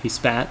 he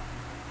spat.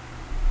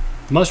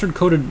 The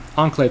mustard-coated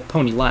Enclave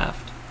pony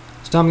laughed,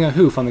 stomping a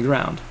hoof on the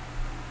ground.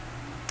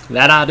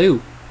 That I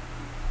do.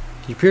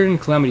 He peered in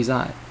Calamity's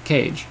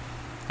cage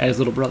at his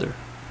little brother.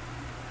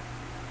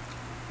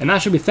 And I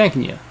should be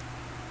thanking you.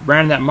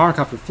 Branding that mark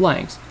off your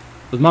flanks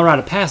was my rite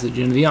of passage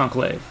into the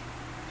Enclave.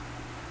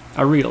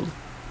 I reeled.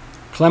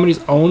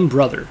 Calamity's own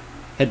brother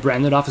had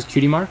branded off his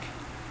cutie mark?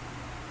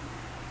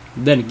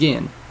 Then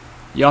again,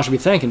 y'all should be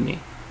thanking me,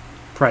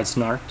 Pride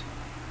snarked.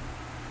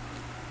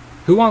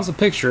 Who wants a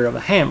picture of a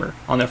hammer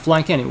on their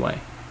flank anyway?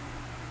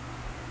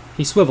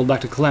 He swiveled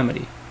back to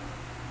Calamity.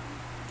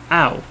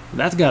 Ow,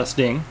 that's gotta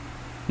sting,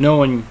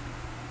 knowing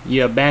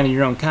you abandoned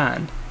your own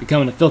kind,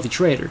 becoming a filthy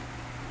traitor.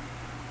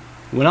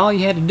 When all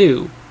you had to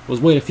do was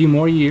wait a few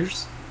more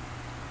years?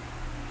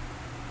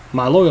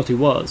 My loyalty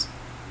was,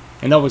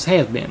 and always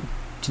has been,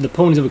 to the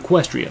ponies of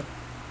Equestria,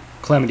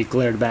 Calamity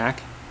glared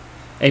back.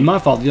 Ain't my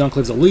fault the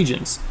Enclave's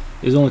allegiance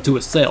is only to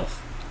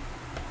itself.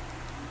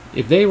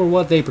 If they were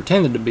what they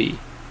pretended to be,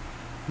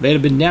 they'd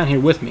have been down here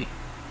with me.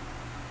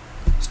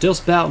 Still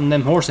spouting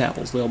them horse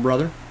apples, little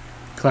brother,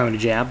 Calamity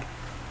jabbed.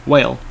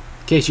 Well,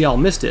 in case y'all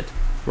missed it,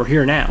 we're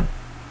here now.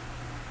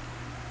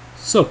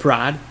 So,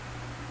 Pride,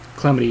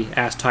 Calamity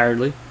asked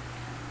tiredly,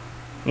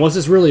 what's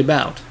this really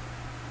about?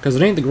 'Cause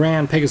it ain't the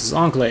Grand Pegasus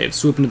Enclave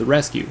swooping to the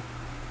rescue,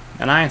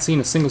 and I ain't seen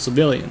a single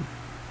civilian.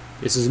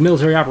 This is a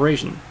military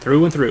operation,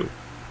 through and through.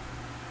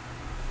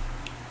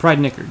 Pride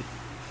nickered.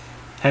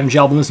 Haven't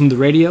y'all been listening to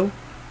the radio?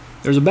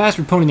 There's a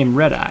bastard pony named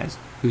Red Eyes,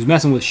 who's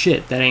messing with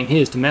shit that ain't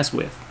his to mess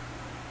with.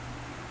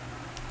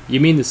 You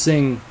mean the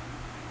sing...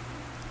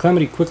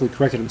 Calamity quickly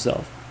corrected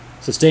himself.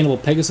 Sustainable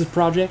Pegasus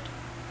Project?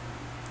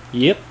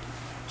 Yep.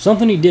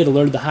 Something he did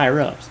alerted the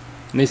higher-ups,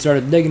 and they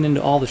started digging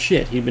into all the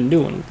shit he'd been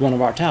doing with one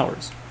of our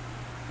towers.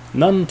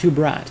 None too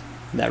bright,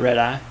 that Red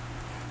Eye.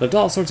 Left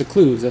all sorts of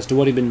clues as to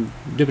what he'd been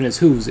dipping his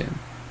hooves in.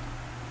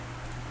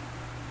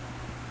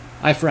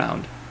 I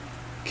frowned.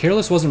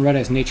 Careless wasn't Red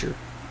Eye's nature.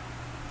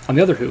 On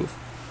the other hoof,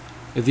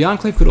 if the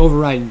Enclave could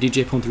override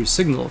DJ.3's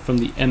signal from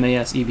the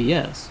MAS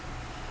EBS,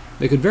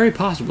 they could very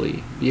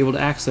possibly be able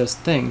to access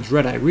things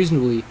Red Eye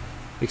reasonably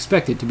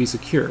expected to be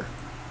secure.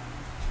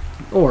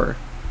 Or,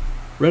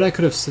 Red Eye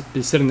could have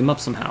been setting them up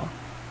somehow.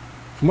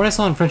 From what I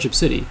saw in Friendship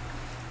City,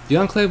 the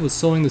Enclave was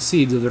sowing the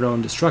seeds of their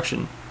own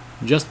destruction,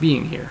 just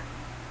being here.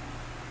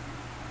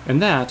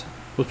 And that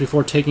was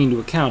before taking into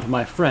account what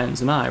my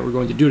friends and I were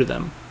going to do to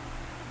them.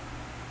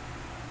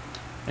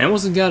 And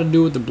what's it got to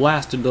do with the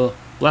blasting the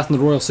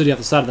Royal City off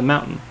the side of the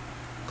mountain?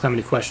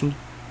 Calamity questioned.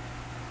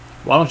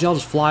 Why don't y'all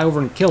just fly over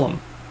and kill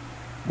them?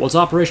 What's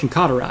Operation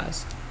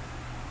Cauterize?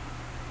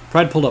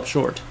 Pride pulled up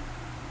short.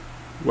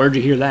 Where'd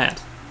you hear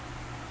that?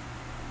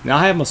 Now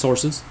I have my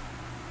sources,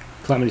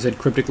 Calamity said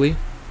cryptically,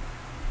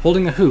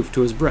 holding a hoof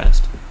to his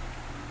breast.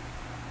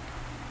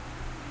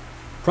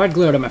 Pride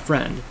glared at my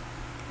friend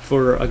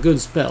for a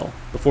good spell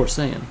before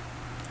saying,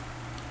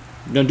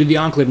 don't do the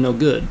Enclave no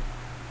good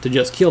to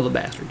just kill the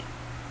bastard.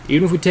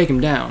 Even if we take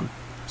him down,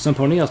 some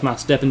pony else might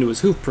step into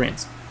his hoof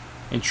prints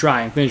and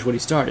try and finish what he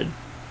started.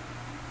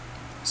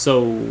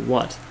 So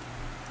what?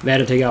 They had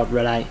to take out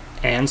Red Eye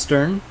and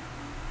Stern?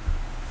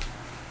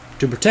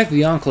 To protect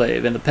the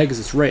Enclave and the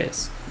Pegasus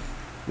race,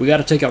 we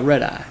gotta take out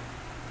Red Eye.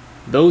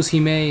 Those he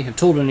may have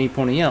told any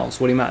pony else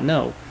what he might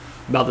know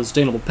about the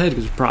Sustainable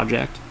Pegasus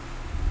Project.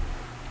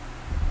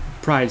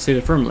 Pride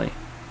stated firmly,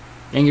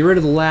 and get rid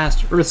of the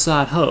last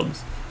Earthside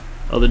hubs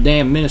of the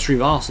damn Ministry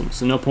of Awesome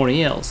so no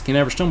pony else can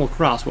ever stumble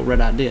across what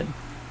Red Eye did.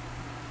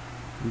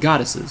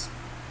 Goddesses.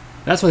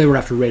 That's why they were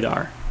after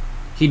Radar.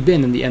 He'd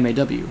been in the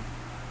MAW.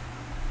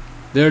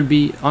 There'd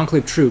be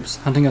Enclave troops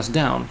hunting us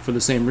down for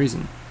the same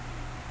reason.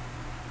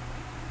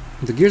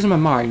 The gears in my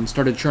mind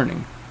started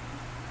churning.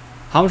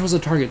 How much was the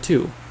target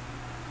to?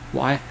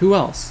 Why, who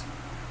else?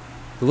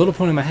 The little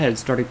pony in my head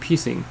started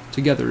piecing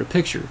together a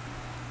picture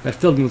that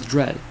filled me with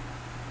dread.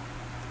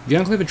 The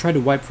Enclave had tried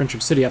to wipe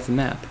Friendship City off the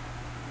map.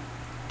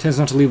 Tends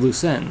not to leave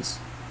loose ends,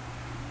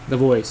 the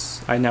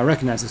voice I now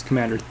recognized as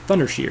Commander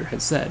Thundershear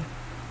had said.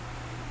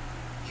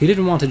 He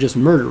didn't want to just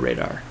murder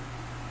Radar.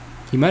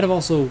 He may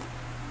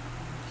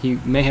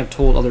have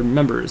told other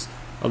members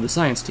of the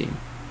science team,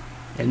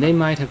 and they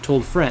might have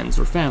told friends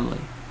or family.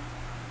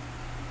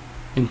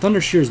 In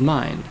Thundershear's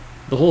mind,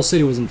 the whole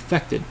city was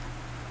infected,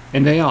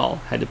 and they all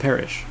had to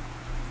perish.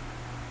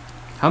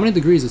 How many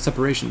degrees of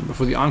separation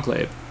before the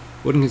Enclave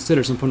wouldn't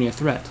consider Symphonia a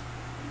threat?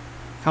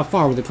 How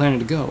far were they planning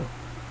to go?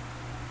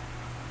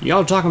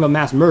 Y'all are talking about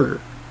mass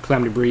murder,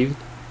 Calamity breathed.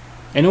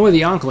 And no way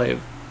the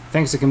Enclave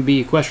thinks it can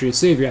be Equestria's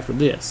savior after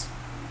this.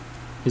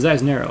 His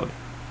eyes narrowed,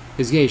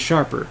 his gaze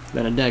sharper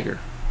than a dagger.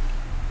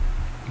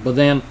 But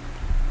then,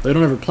 they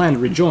don't ever plan to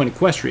rejoin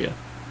Equestria,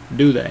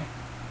 do they?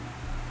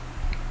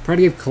 Pride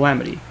gave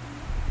Calamity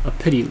a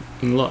pitying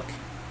look.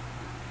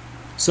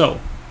 So,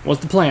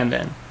 what's the plan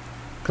then?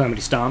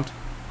 Calamity stomped.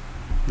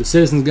 The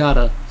citizens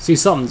gotta see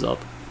something's up.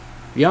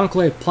 The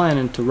Enclave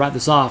planning to write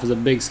this off as a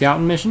big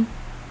scouting mission?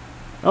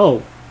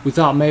 Oh, we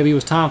thought maybe it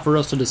was time for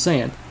us to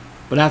descend,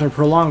 but after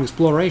prolonged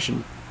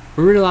exploration,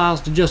 we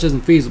realized it just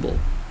isn't feasible.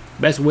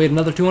 Best wait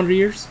another 200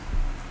 years?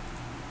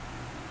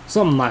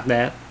 Something like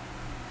that,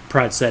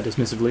 Pride said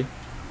dismissively.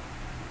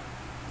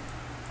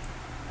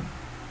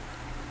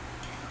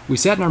 We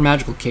sat in our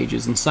magical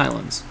cages in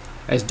silence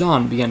as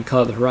dawn began to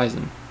color the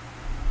horizon.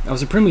 I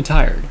was supremely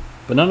tired,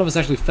 but none of us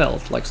actually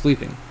felt like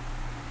sleeping.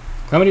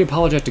 Calamity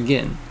apologized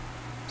again,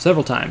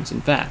 several times,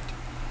 in fact,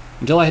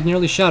 until I had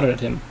nearly shouted at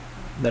him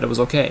that it was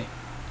okay.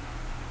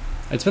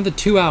 I'd spent the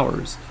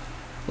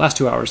last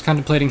 2 hours,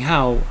 contemplating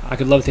how I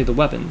could levitate the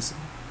weapons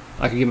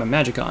I could get my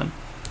magic on,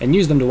 and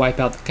use them to wipe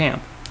out the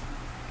camp.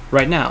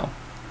 Right now,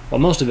 while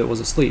most of it was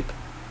asleep,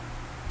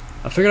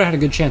 I figured I had a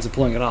good chance of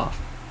pulling it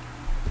off.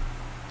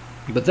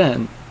 But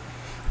then,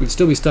 we'd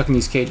still be stuck in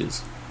these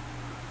cages.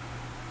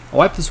 I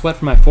wiped the sweat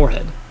from my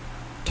forehead,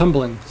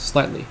 tumbling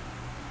slightly.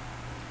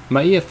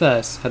 My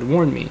EFS had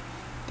warned me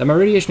that my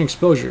radiation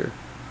exposure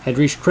had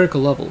reached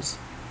critical levels.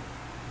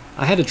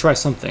 I had to try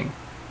something,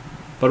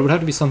 but it would have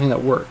to be something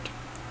that worked.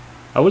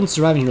 I wouldn't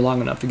survive in here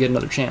long enough to get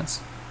another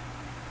chance.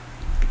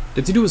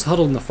 Ditsudu was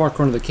huddled in the far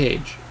corner of the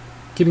cage,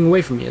 keeping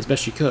away from me as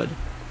best she could.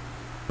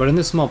 But in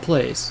this small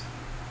place,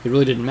 it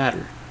really didn't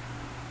matter.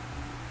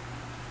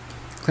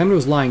 Calamity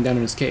was lying down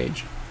in his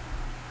cage,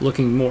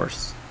 looking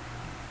morose.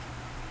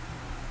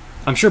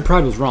 I'm sure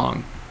Pride was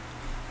wrong,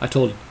 I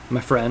told my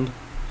friend,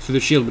 through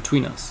the shield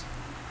between us.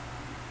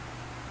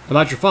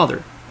 About your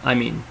father, I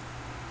mean.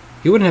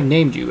 He wouldn't have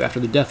named you after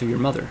the death of your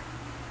mother.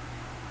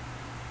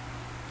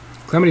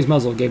 Calamity's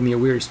muzzle gave me a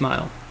weary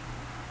smile.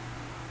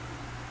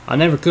 I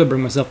never could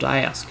bring myself to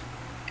ask,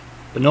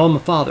 but knowing my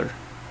father,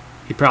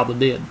 he probably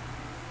did.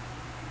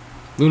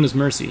 Luna's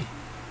mercy,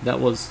 that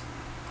was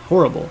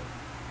horrible.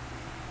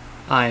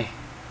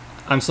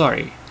 I'm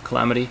sorry,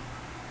 Calamity,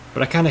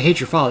 but I kinda hate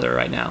your father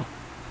right now.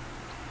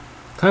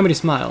 Calamity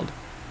smiled,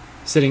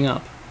 sitting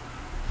up.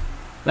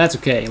 That's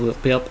okay,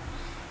 little Pip.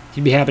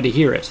 He'd be happy to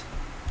hear it.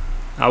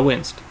 I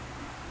winced.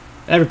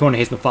 Every pony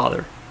hates my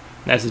father.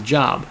 That's his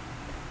job.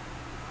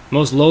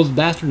 Most loathed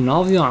bastard in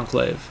all of the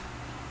Enclave.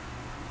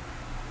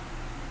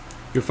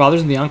 Your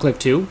father's in the Enclave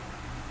too?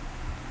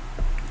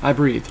 I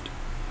breathed,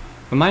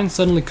 my mind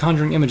suddenly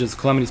conjuring images of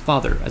Calamity's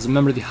father as a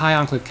member of the High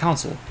Enclave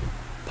Council,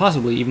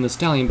 possibly even the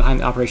stallion behind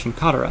the Operation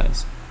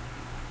Cauterize.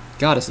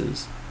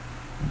 Goddesses,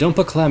 don't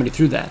put Calamity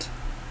through that.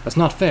 That's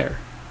not fair.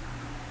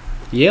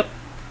 Yep,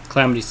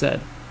 Calamity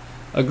said,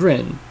 a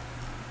grim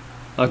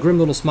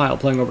little smile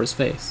playing over his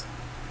face.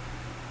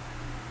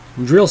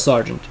 Drill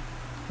Sergeant,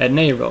 at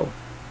Nero.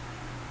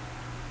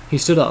 He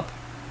stood up,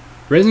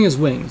 raising his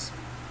wings,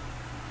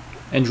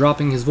 and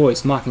dropping his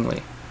voice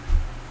mockingly.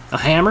 A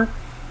hammer?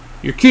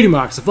 Your cutie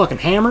mark's a fucking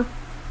hammer?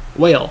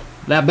 Well,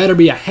 that better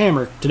be a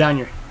hammer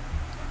to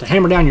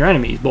hammer down your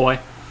enemies, boy.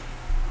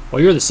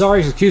 Well, you're the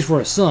sorriest excuse for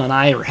a son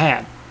I ever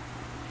had.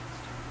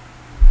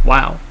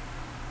 Wow.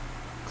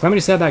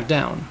 Calamity sat back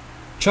down,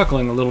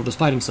 chuckling a little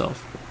despite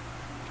himself.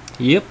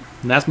 Yep,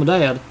 that's my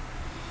dad.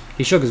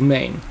 He shook his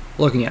mane,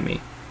 looking at me.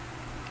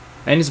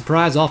 Any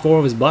surprise all 4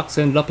 of his bucks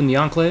ended up in the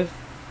Enclave?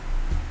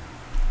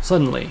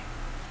 Suddenly,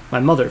 my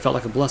mother felt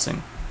like a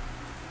blessing.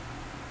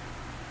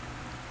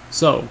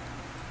 So,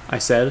 I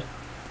said,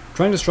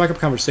 trying to strike up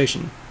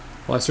conversation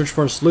while I searched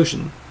for a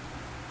solution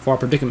for our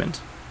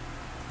predicament.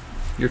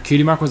 Your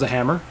cutie mark was a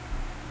hammer?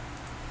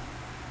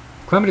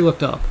 Calamity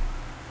looked up.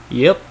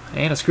 Yep,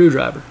 and a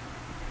screwdriver.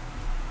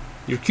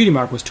 Your cutie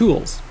mark was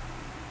tools.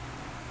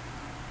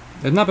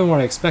 It had not been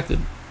what I expected.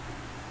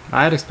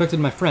 I had expected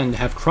my friend to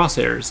have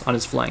crosshairs on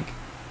his flank,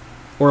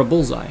 or a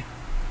bullseye.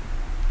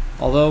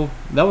 Although,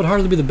 that would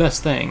hardly be the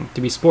best thing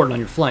to be sporting on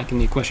your flank in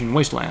the Equestrian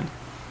wasteland.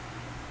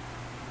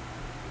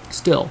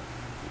 Still,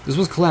 this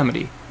was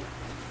Calamity,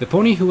 the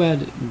pony who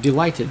had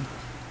delighted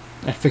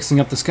at fixing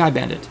up the Sky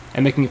Bandit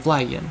and making it fly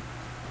again,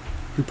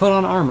 who put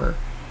on armor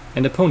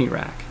and a pony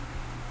rack,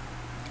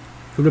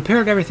 who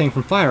repaired everything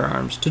from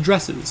firearms to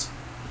dresses.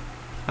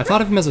 I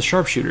thought of him as a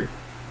sharpshooter,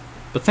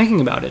 but thinking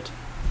about it,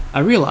 I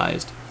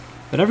realized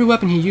that every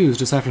weapon he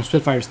used aside from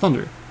Spitfire's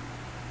Thunder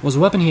was a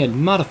weapon he had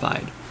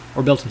modified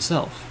or built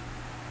himself.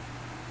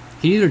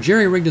 He either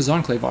jerry-rigged his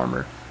Enclave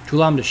armor to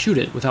allow him to shoot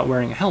it without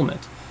wearing a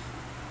helmet.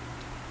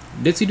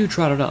 Ditsudu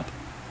trotted up,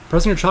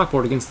 pressing her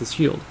chalkboard against the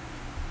shield,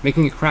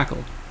 making it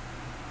crackle.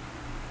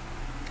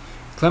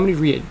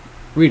 Calamity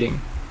reading.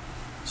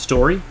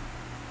 Story?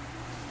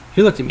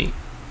 He looked at me,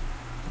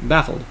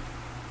 baffled.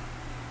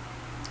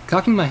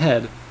 Cocking my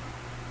head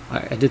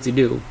at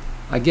Ditsudu,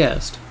 I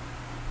guessed.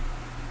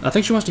 I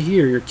think she wants to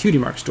hear your cutie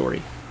mark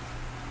story.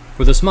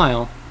 With a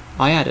smile,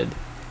 I added,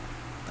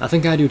 I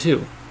think I do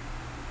too.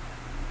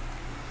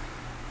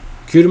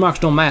 Cutie marks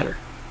don't matter,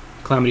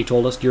 Calamity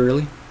told us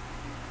drearily.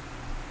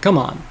 Come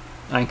on,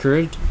 I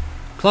encouraged,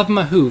 clapping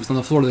my hooves on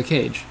the floor of the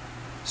cage.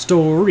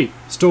 Story,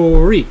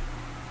 story.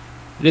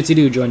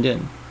 Ditsudu joined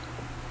in.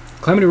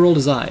 Calamity rolled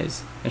his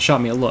eyes and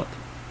shot me a look.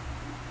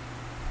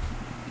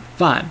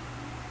 Fine,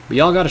 but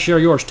y'all gotta share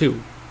yours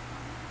too.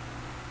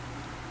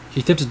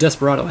 He tipped his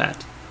desperado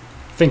hat,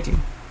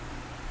 thinking.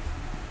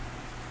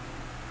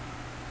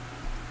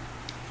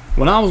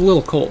 When I was a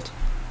little colt,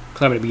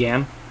 Calamity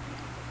began,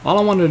 all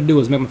I wanted to do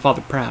was make my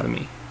father proud of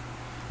me.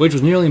 which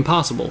was nearly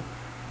impossible,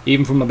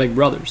 even for my big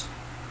brothers.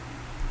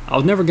 I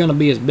was never going to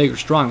be as big or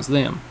strong as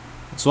them,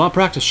 so I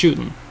practiced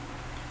shooting.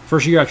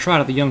 First year I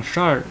tried at the young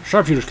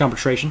sharpshooters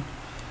competition,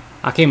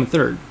 I came in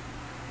third.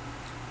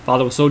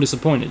 Father was so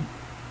disappointed.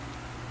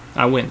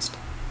 I winced.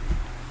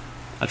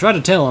 I tried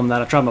to tell him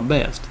that I tried my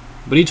best,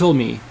 but he told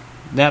me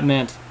that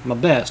meant my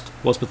best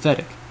was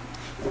pathetic.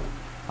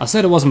 I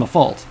said it wasn't my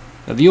fault,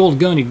 that the old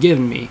gun he'd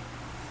given me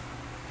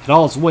had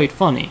all its weight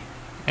funny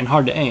and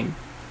hard to aim.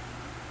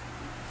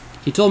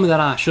 He told me that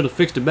I should have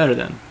fixed it better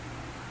then.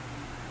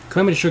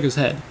 Calamity shook his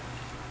head,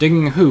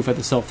 digging a hoof at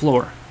the cell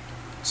floor.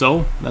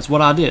 So, that's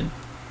what I did.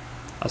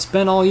 I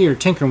spent all year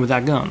tinkering with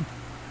that gun,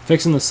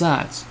 fixing the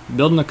sights,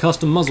 building a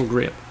custom muzzle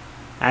grip,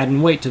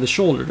 adding weight to the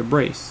shoulder to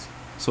brace,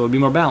 so it would be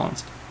more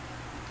balanced.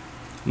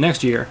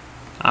 Next year,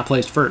 I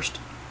placed first.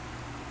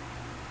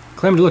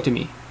 Calamity looked at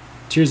me,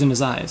 tears in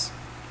his eyes.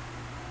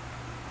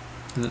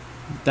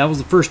 That was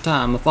the first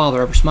time my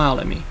father ever smiled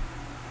at me.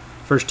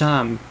 First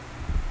time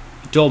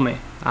he told me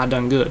I'd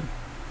done good.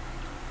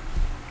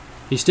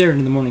 He stared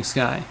into the morning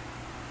sky.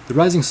 The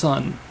rising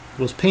sun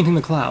was painting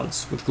the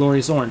clouds with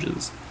glorious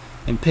oranges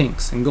and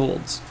pinks and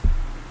golds.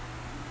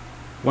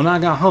 When I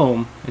got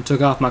home and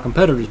took off my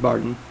competitor's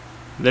barden,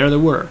 there they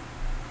were,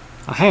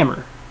 a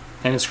hammer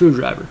and a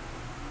screwdriver.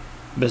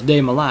 Best day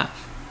of my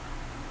life.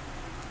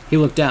 He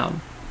looked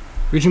down,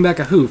 reaching back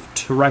a hoof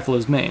to rifle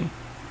his mane.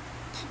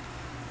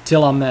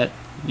 Till I met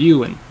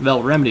you and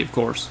Velvet Remedy, of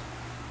course.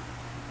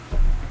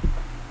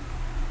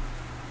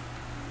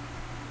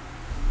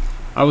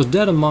 I was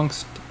dead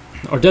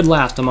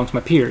last amongst my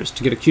peers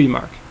to get a cutie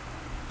mark,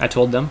 I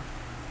told them.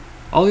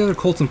 All the other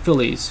colts and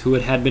fillies who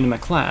had been in my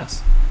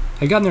class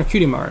had gotten their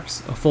cutie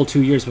marks a full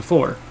 2 years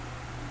before,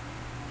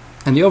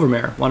 and the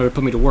overmare wanted to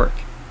put me to work.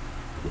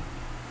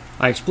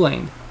 I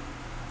explained.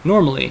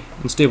 Normally,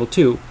 in Stable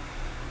 2,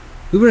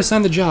 we were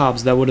assigned the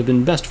jobs that would have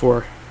been best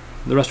for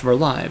the rest of our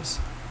lives,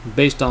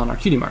 based on our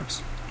cutie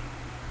marks.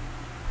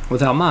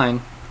 Without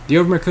mine, the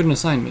overmare couldn't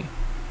assign me.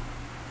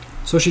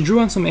 So she drew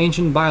on some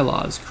ancient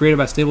bylaws created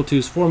by Stable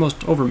 2's foremost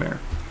overmare,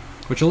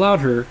 which allowed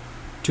her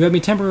to have me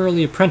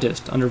temporarily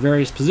apprenticed under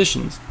various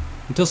positions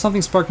until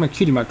something sparked my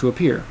cutie mark to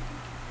appear.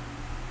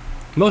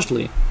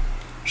 Mostly,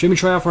 she had me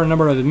try out for a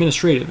number of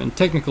administrative and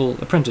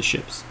technical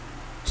apprenticeships,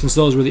 since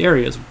those were the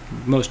areas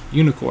most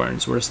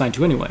unicorns were assigned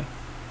to anyway.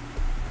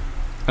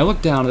 I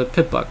looked down at the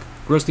pit buck,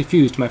 grossly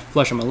fused to my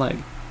flesh on my leg.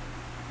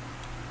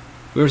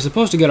 We were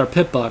supposed to get our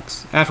pit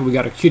bucks after we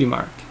got our cutie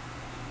mark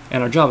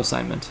and our job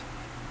assignment.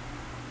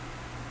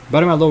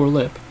 Biting my lower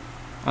lip,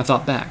 I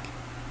thought back.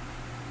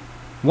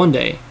 One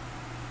day,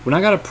 when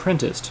I got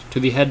apprenticed to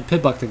the head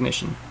pit buck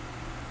technician,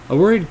 a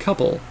worried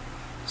couple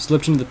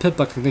slipped into the pit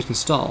buck technician's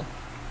stall.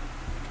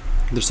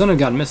 Their son had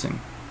gone missing.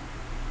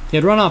 He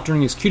had run off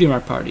during his cutie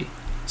mark party.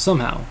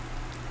 Somehow,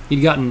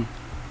 he'd gotten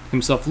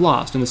himself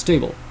lost in the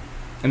stable,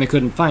 and they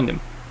couldn't find him.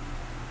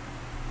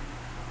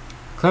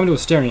 Calamity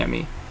was staring at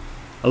me,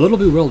 a little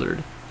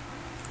bewildered,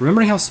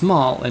 remembering how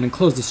small and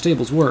enclosed the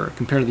stables were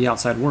compared to the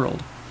outside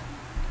world.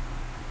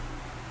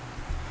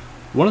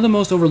 One of the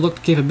most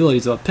overlooked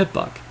capabilities of a pit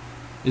buck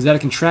is that it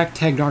can track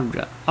tagged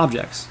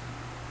objects.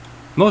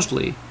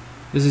 Mostly,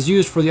 this is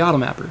used for the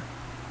automapper.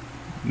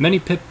 My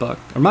pit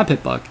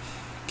buck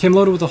came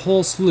loaded with a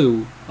whole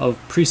slew of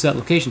preset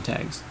location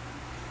tags.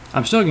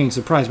 I'm still getting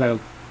surprised by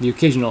the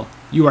occasional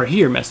 "You are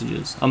here"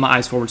 messages on my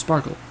eyes forward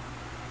sparkle.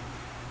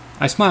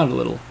 I smiled a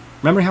little,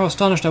 remembering how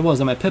astonished I was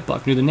that my pit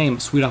buck knew the name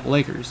of Sweet Apple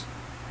Acres.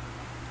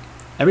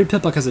 Every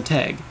pit buck has a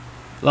tag,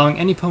 allowing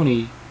any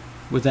pony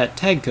with that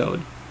tag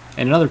code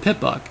and another pit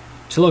buck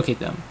to locate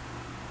them.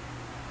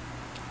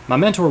 My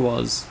mentor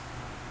was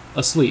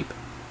asleep,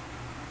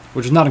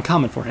 which was not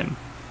uncommon for him,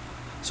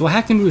 so I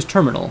hacked into his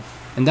terminal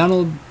and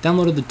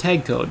downloaded the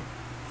tag code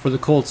for the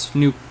colt's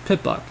new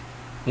pit buck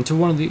into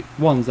one of the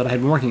ones that I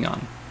had been working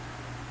on.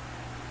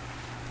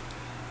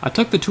 I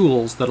took the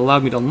tools that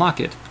allowed me to unlock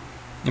it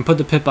and put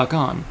the pit buck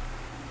on,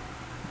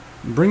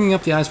 bringing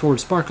up the eyes forward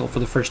sparkle for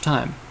the first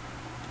time.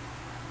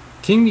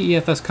 Keying the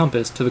EFS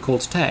compass to the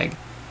colt's tag,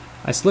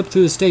 I slipped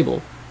through the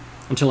stable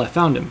until I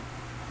found him.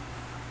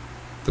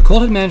 The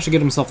colt had managed to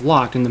get himself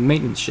locked in the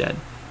maintenance shed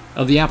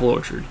of the apple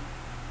orchard.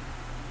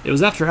 It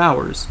was after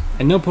hours,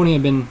 and no pony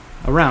had been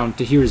around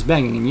to hear his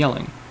banging and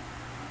yelling.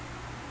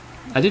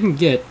 I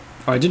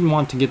didn't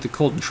want to get the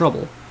colt in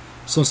trouble,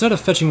 so instead of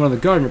fetching one of the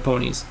gardener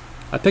ponies,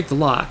 I picked the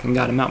lock and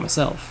got him out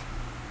myself.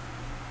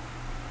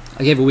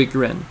 I gave a weak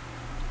grin.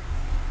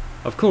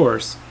 Of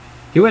course,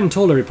 he went and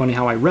told everypony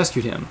how I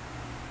rescued him,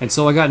 and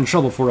so I got in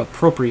trouble for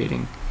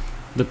appropriating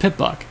the pit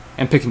buck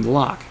and picking the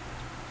lock.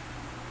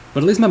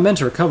 But at least my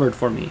mentor covered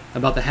for me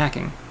about the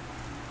hacking,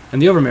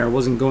 and the overmare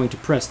wasn't going to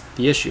press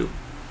the issue,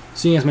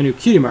 seeing as my new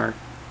cutie mark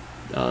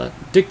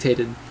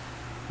dictated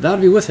that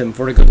I'd be with him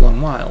for a good long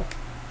while.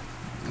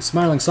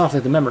 Smiling softly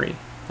at the memory,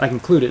 I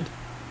concluded.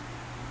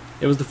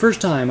 It was the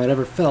first time I'd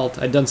ever felt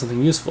I'd done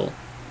something useful,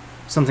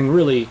 something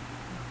really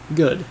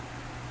good.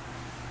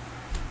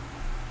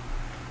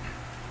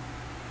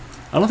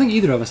 I don't think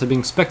either of us had been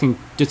expecting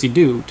Ditsy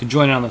Doo to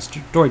join in on the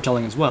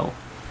storytelling as well.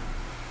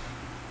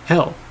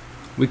 Hell,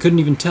 We couldn't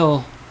even tell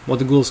what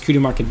the ghoul's cutie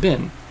mark had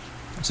been,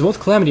 so both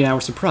Calamity and I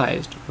were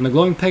surprised when the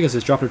glowing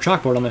Pegasus dropped her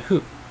chalkboard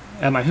on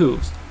at my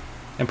hooves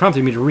and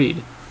prompted me to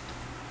read.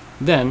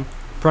 Then,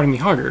 prodding me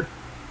harder,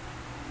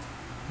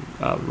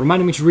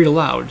 reminded me to read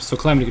aloud so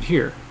Calamity could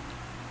hear.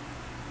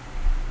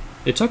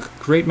 It took a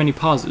great many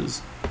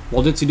pauses,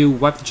 while Ditsy-Doo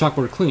wiped the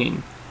chalkboard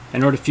clean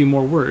and wrote a few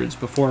more words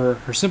before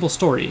her simple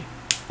story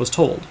was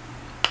told.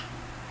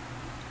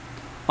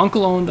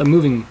 Uncle owned a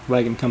moving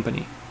wagon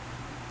company.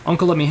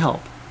 Uncle let me help.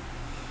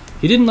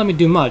 He didn't let me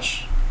do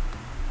much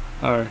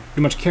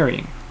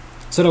carrying.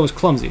 Said I was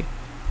clumsy.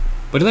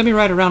 But he let me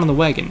ride around on the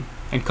wagon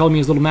and called me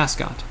his little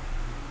mascot.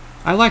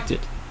 I liked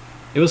it.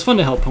 It was fun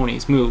to help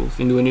ponies move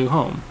into a new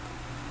home.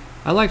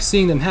 I liked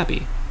seeing them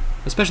happy,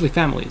 especially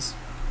families.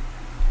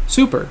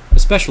 Super,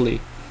 especially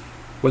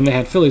when they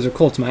had fillies or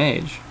colts my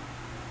age.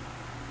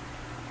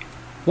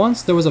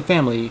 Once there was a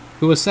family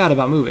who was sad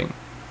about moving.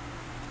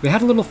 They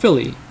had a little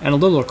filly and a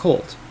littler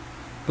colt,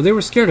 but they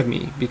were scared of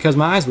me because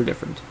my eyes were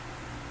different.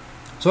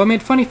 So I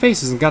made funny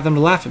faces and got them to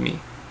laugh at me.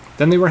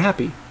 Then they were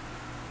happy.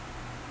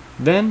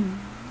 Then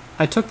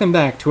I took them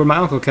back to where my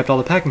uncle kept all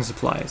the packing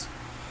supplies,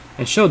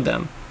 and showed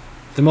them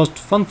the most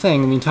fun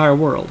thing in the entire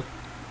world,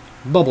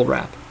 bubble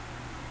wrap.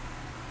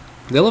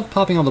 They loved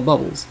popping all the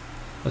bubbles,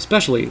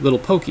 especially little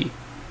Pokey.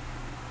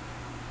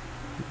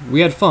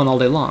 We had fun all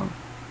day long.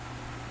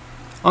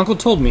 Uncle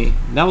told me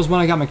that was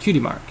when I got my cutie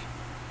mark,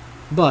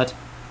 but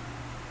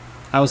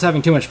I was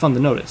having too much fun to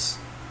notice.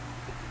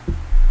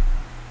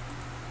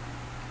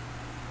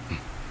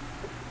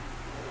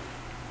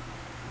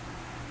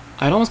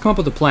 I had almost come up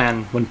with a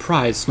plan when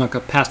Prize snuck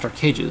up past our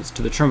cages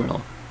to the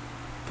terminal.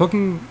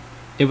 Poking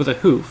it with a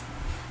hoof,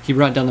 he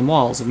brought down the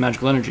walls of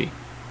magical energy.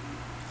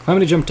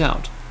 Calamity jumped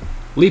out,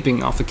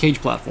 leaping off the cage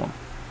platform.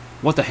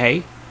 What the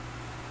hey?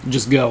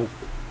 Just go,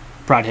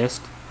 Pride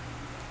hissed.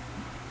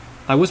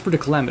 I whispered to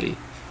Calamity,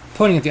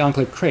 pointing at the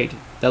Enclave crate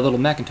that little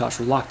Macintosh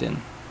was locked in.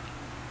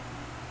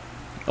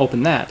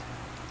 Open that,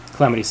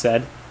 Calamity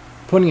said,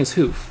 pointing his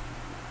hoof,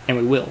 and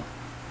we will.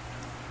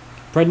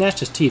 Pride gnashed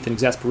his teeth in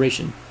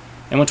exasperation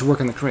and went to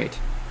work on the crate.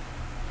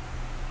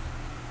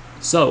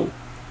 So,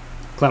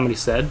 Calamity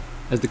said,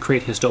 as the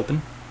crate hissed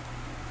open,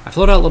 I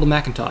floated out little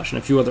Macintosh and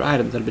a few other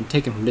items that had been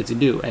taken from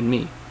Ditsy-Doo and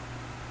me.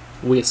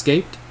 We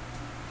escaped?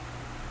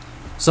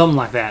 Something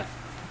like that.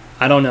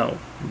 I don't know,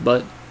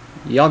 but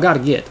y'all gotta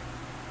get.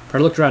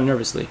 Pride looked around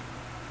nervously.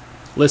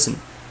 Listen,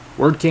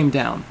 word came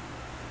down.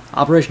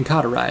 Operation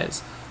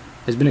Cauterize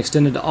has been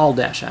extended to all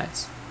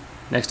Dashites.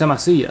 Next time I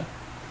see ya,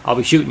 I'll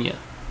be shooting ya.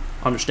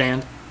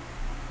 Understand?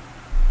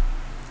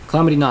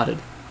 Calamity nodded.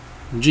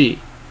 Gee,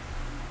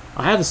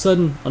 I have a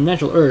sudden,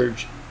 unnatural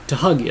urge to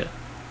hug ya,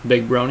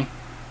 big brony.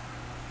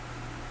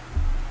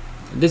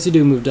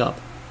 Ditsy-Doo moved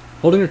up,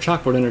 holding her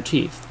chalkboard in her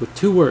teeth, with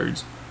 2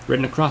 words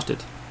written across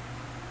it.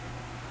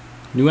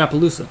 New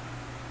Appaloosa.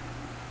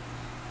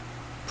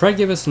 Pride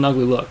gave us an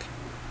ugly look.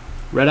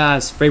 Red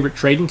Eye's favorite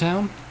trading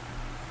town?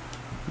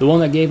 The one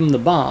that gave him the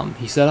bomb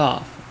he set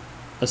off,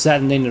 a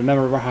satin named a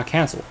member of our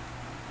council.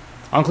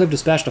 Enclave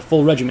dispatched a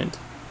full regiment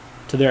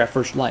to there at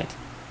first light.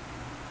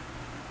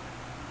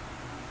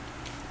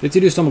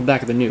 Ditsy-Doo stumbled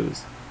back at the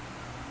news,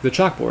 the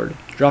chalkboard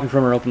dropping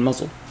from her open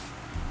muzzle.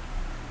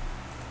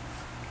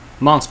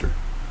 Monster,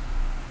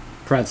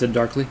 Pride said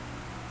darkly.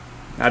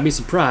 I'd be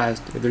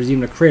surprised if there's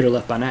even a crater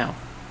left by now.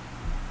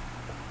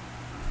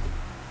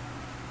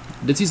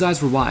 Ditsy's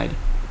eyes were wide,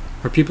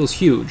 her pupils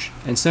huge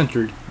and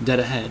centered dead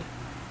ahead,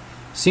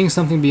 seeing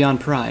something beyond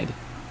Pride,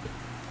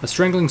 a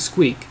strangling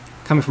squeak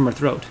coming from her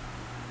throat.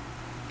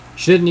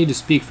 She didn't need to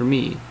speak for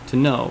me to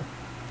know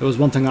there was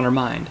one thing on her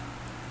mind.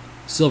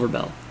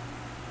 Silverbell.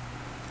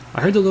 I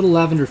heard the little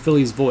lavender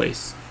filly's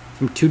voice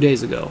from 2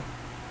 days ago,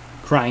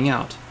 crying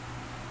out,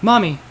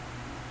 Mommy!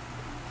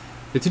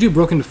 Ditsy-Doo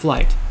broke into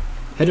flight,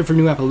 headed for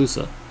New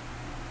Appaloosa.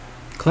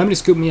 Calamity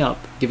scooped me up,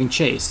 giving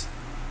chase,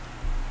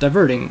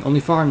 diverting only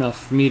far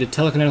enough for me to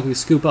telekinetically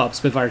scoop up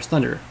Spitfire's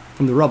thunder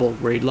from the rubble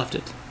where he'd left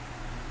it.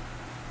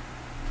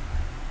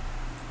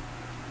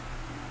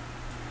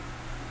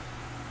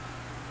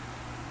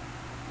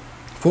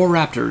 Four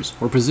raptors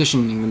were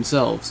positioning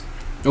themselves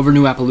over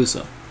New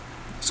Appaloosa,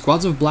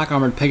 squads of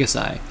black-armored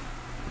Pegasi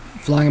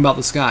flying about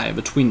the sky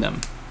between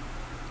them.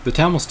 The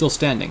town was still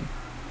standing,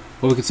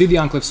 but we could see the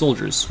Enclave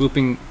soldiers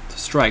swooping to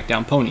strike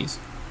down ponies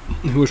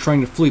who were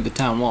trying to flee the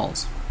town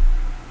walls.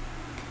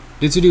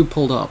 Ditsy-Doo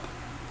pulled up,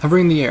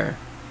 hovering in the air,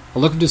 a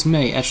look of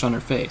dismay etched on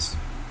her face.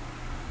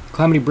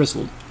 Calamity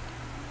bristled,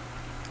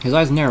 his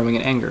eyes narrowing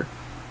in anger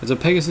as a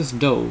Pegasus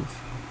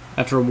dove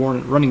after a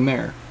running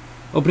mare,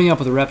 opening up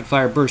with a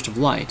rapid-fire burst of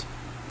light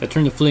that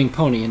turned the fleeing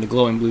pony into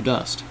glowing blue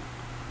dust.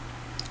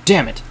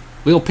 Damn it!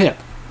 Lil Pip!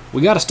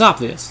 We gotta stop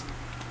this!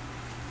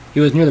 He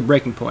was near the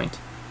breaking point.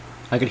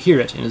 I could hear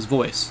it in his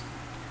voice.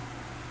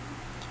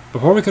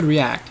 Before we could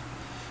react,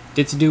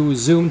 Ditsy-Doo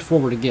zoomed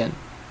forward again,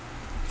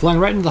 flying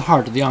right into the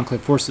heart of the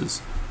Enclave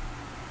forces.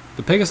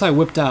 The Pegasi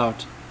whipped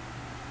about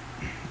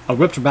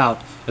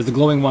as the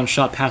glowing one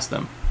shot past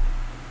them.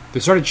 They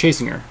started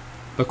chasing her,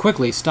 but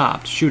quickly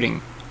stopped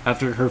shooting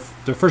after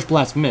their first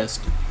blast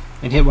missed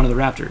and hit one of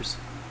the raptors.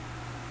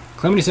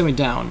 Calamity set me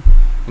down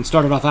and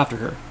started off after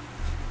her.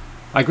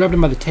 I grabbed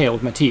him by the tail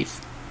with my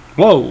teeth.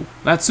 Whoa,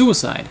 that's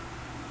suicide!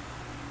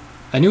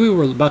 I knew we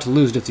were about to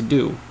lose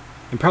Ditsy-Do,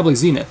 and probably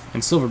Zenith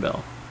and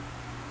Silverbell.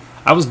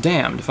 I was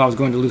damned if I was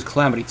going to lose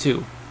Calamity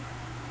too.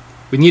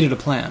 We needed a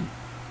plan.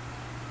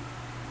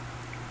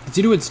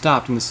 Ditsy-Do had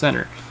stopped in the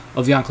center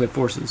of the Enclave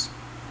forces.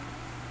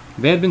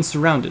 They had been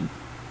surrounded,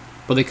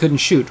 but they couldn't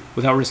shoot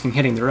without risking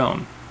hitting their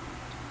own.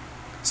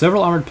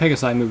 Several armored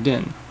Pegasi moved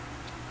in.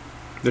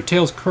 Their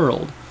tails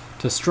curled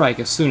to strike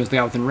as soon as they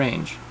got within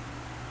range.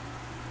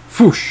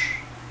 Foosh!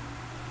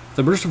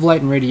 The burst of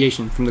light and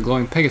radiation from the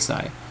glowing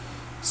Pegasi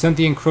sent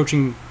the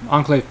encroaching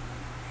Enclave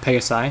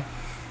Pegasi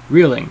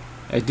reeling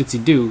as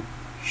Ditsy-Do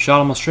shot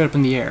almost straight up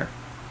in the air,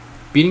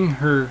 beating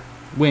her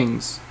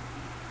wings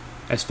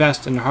as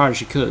fast and hard as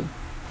she could.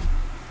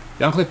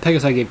 The Enclave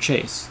Pegasi gave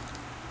chase.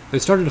 They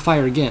started to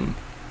fire again,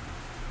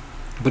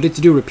 but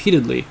Ditsy-Do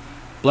repeatedly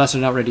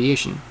blasted out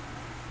radiation,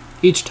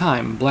 each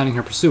time blinding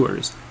her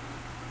pursuers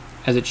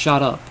as she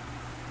shot up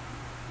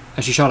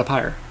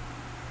higher.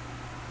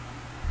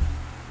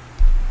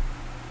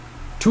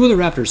 Two of the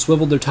raptors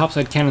swiveled their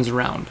topside cannons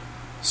around,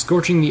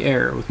 scorching the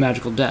air with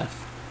magical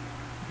death,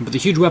 but the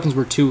huge weapons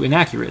were too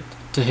inaccurate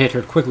to hit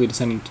her quickly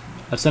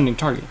ascending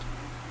target.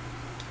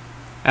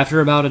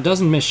 After about a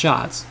dozen missed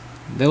shots,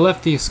 they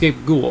left the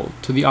escaped ghoul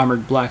to the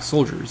armored black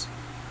soldiers,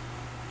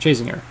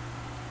 chasing her.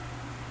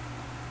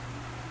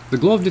 The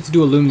glow of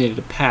Ditsy-Do illuminated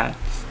a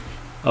path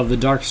of the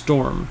dark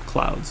storm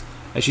clouds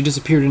as she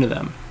disappeared into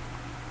them.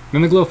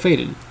 Then the glow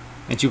faded,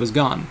 and she was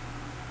gone.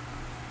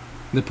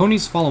 The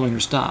ponies following her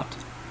stopped,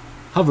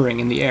 hovering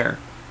in the air.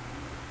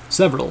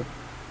 Several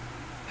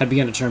had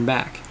begun to turn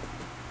back.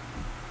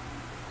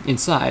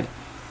 Inside,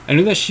 I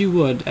knew that she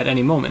would, at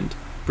any moment,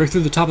 break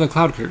through the top of the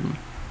cloud curtain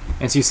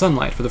and see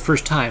sunlight for the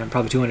first time in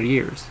probably 200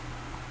 years.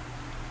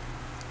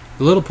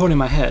 The little pony in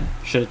my head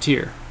shed a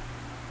tear.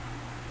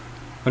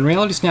 When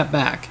reality snapped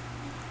back,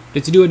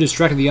 Ditsy-Do had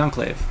distracted the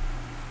Enclave.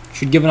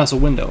 She'd given us a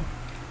window,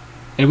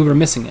 and we were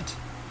missing it.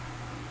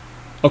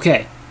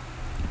 Okay,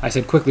 I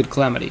said quickly to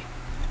Calamity,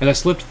 as I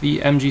slipped the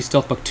MG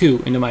Stealth Buck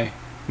 2 into my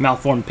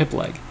malformed pip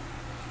leg.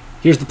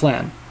 Here's the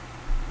plan.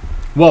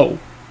 Whoa,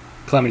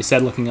 Calamity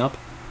said, looking up.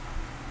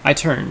 I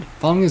turned,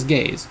 following his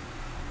gaze,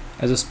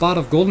 as a spot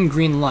of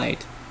golden-green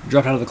light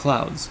dropped out of the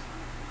clouds.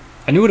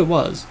 I knew what it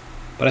was,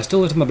 but I still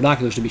lifted my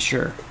binoculars to be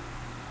sure.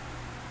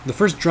 The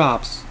first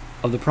drops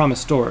of the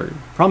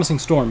promising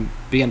storm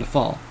began to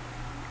fall.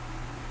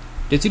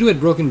 Ditsy-Do had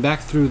broken back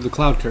through the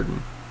cloud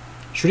curtain,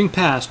 shooting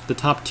past the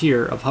top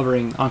tier of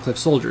hovering Enclave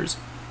soldiers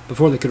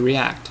before they could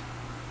react.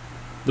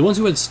 The ones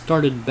who had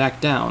started back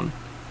down,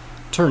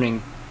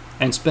 turning,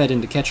 and sped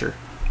in to catch her.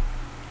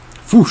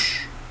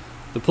 Foosh!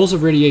 The pulse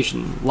of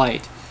radiation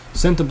light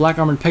sent the black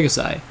armored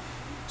Pegasi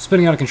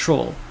spinning out of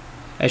control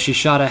as she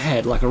shot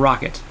ahead like a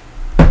rocket.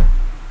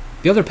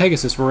 The other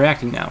Pegasus were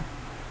reacting now,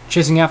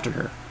 chasing after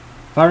her,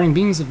 firing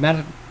beams of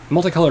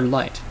multicolored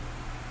light.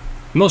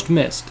 Most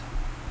missed.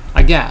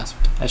 I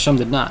gasped, as some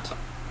did not.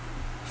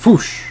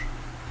 Foosh!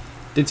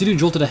 Ditsy-Do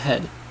jolted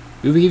ahead,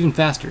 moving even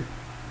faster.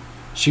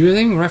 She was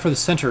aiming right for the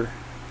center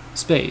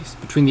space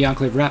between the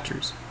Enclave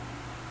raptors.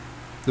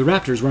 The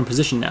raptors were in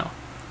position now.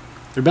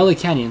 Their belly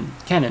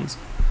cannons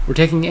were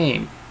taking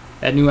aim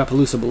at New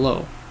Appaloosa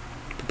below,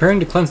 preparing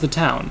to cleanse the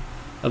town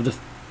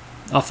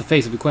off the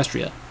face of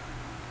Equestria.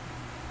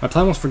 My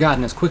plan was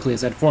forgotten as quickly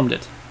as I had formed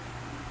it.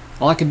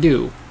 All I could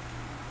do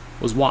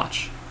was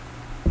watch.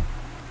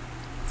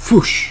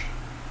 Foosh!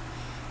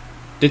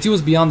 Ditsy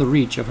was beyond the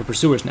reach of her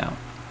pursuers now,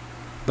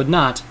 but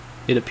not,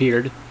 it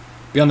appeared,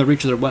 beyond the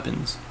reach of their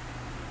weapons.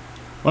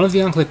 One of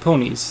the Enclave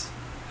ponies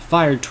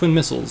fired twin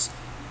missiles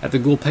at the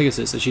ghoul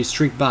Pegasus as she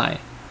streaked by,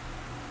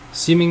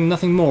 seeming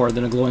nothing more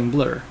than a glowing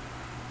blur.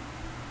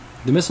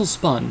 The missiles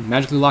spun,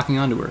 magically locking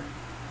onto her.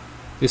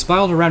 They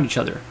spiraled around each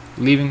other,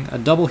 leaving a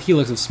double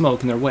helix of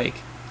smoke in their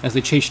wake as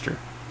they chased her.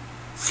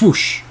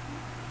 Foosh!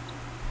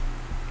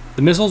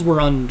 The missiles were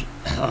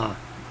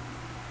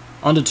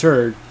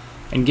undeterred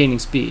and gaining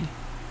speed,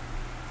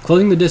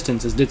 closing the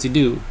distance as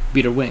Ditsy-Do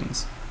beat her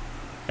wings,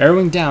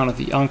 arrowing down at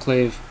the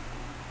Enclave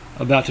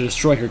about to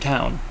destroy her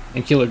town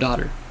and kill her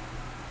daughter.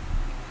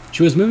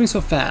 She was moving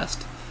so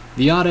fast,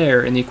 the odd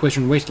air in the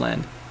Equestrian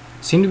wasteland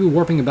seemed to be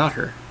warping about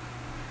her.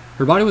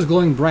 Her body was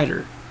glowing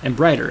brighter and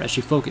brighter as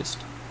she focused,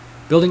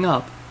 building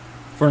up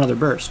for another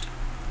burst.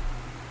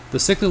 The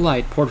sickly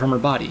light poured from her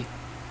body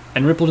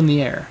and rippled in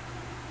the air,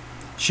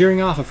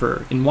 shearing off of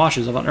her in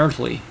washes of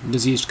unearthly,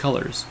 diseased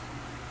colors.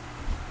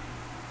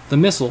 The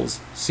missiles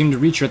seemed to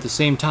reach her at the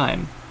same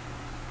time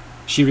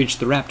she reached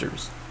the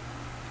raptors.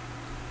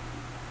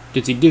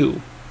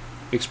 Ditsy-Do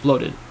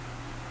exploded.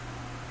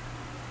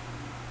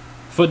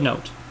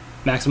 Footnote: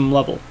 maximum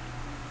level.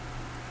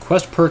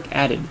 Quest perk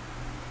added.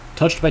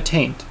 Touched by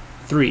Taint,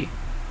 3.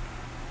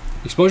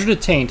 Exposure to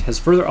Taint has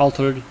further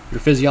altered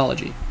your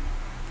physiology.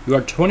 You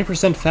are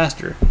 20%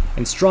 faster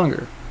and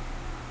stronger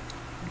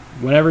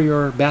whenever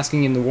you're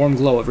basking in the warm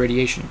glow of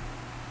radiation.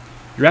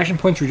 Your action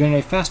points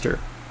regenerate faster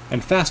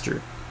and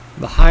faster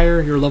the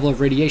higher your level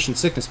of radiation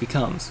sickness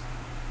becomes.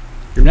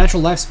 Your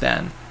natural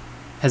lifespan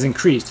has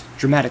increased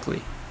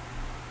dramatically.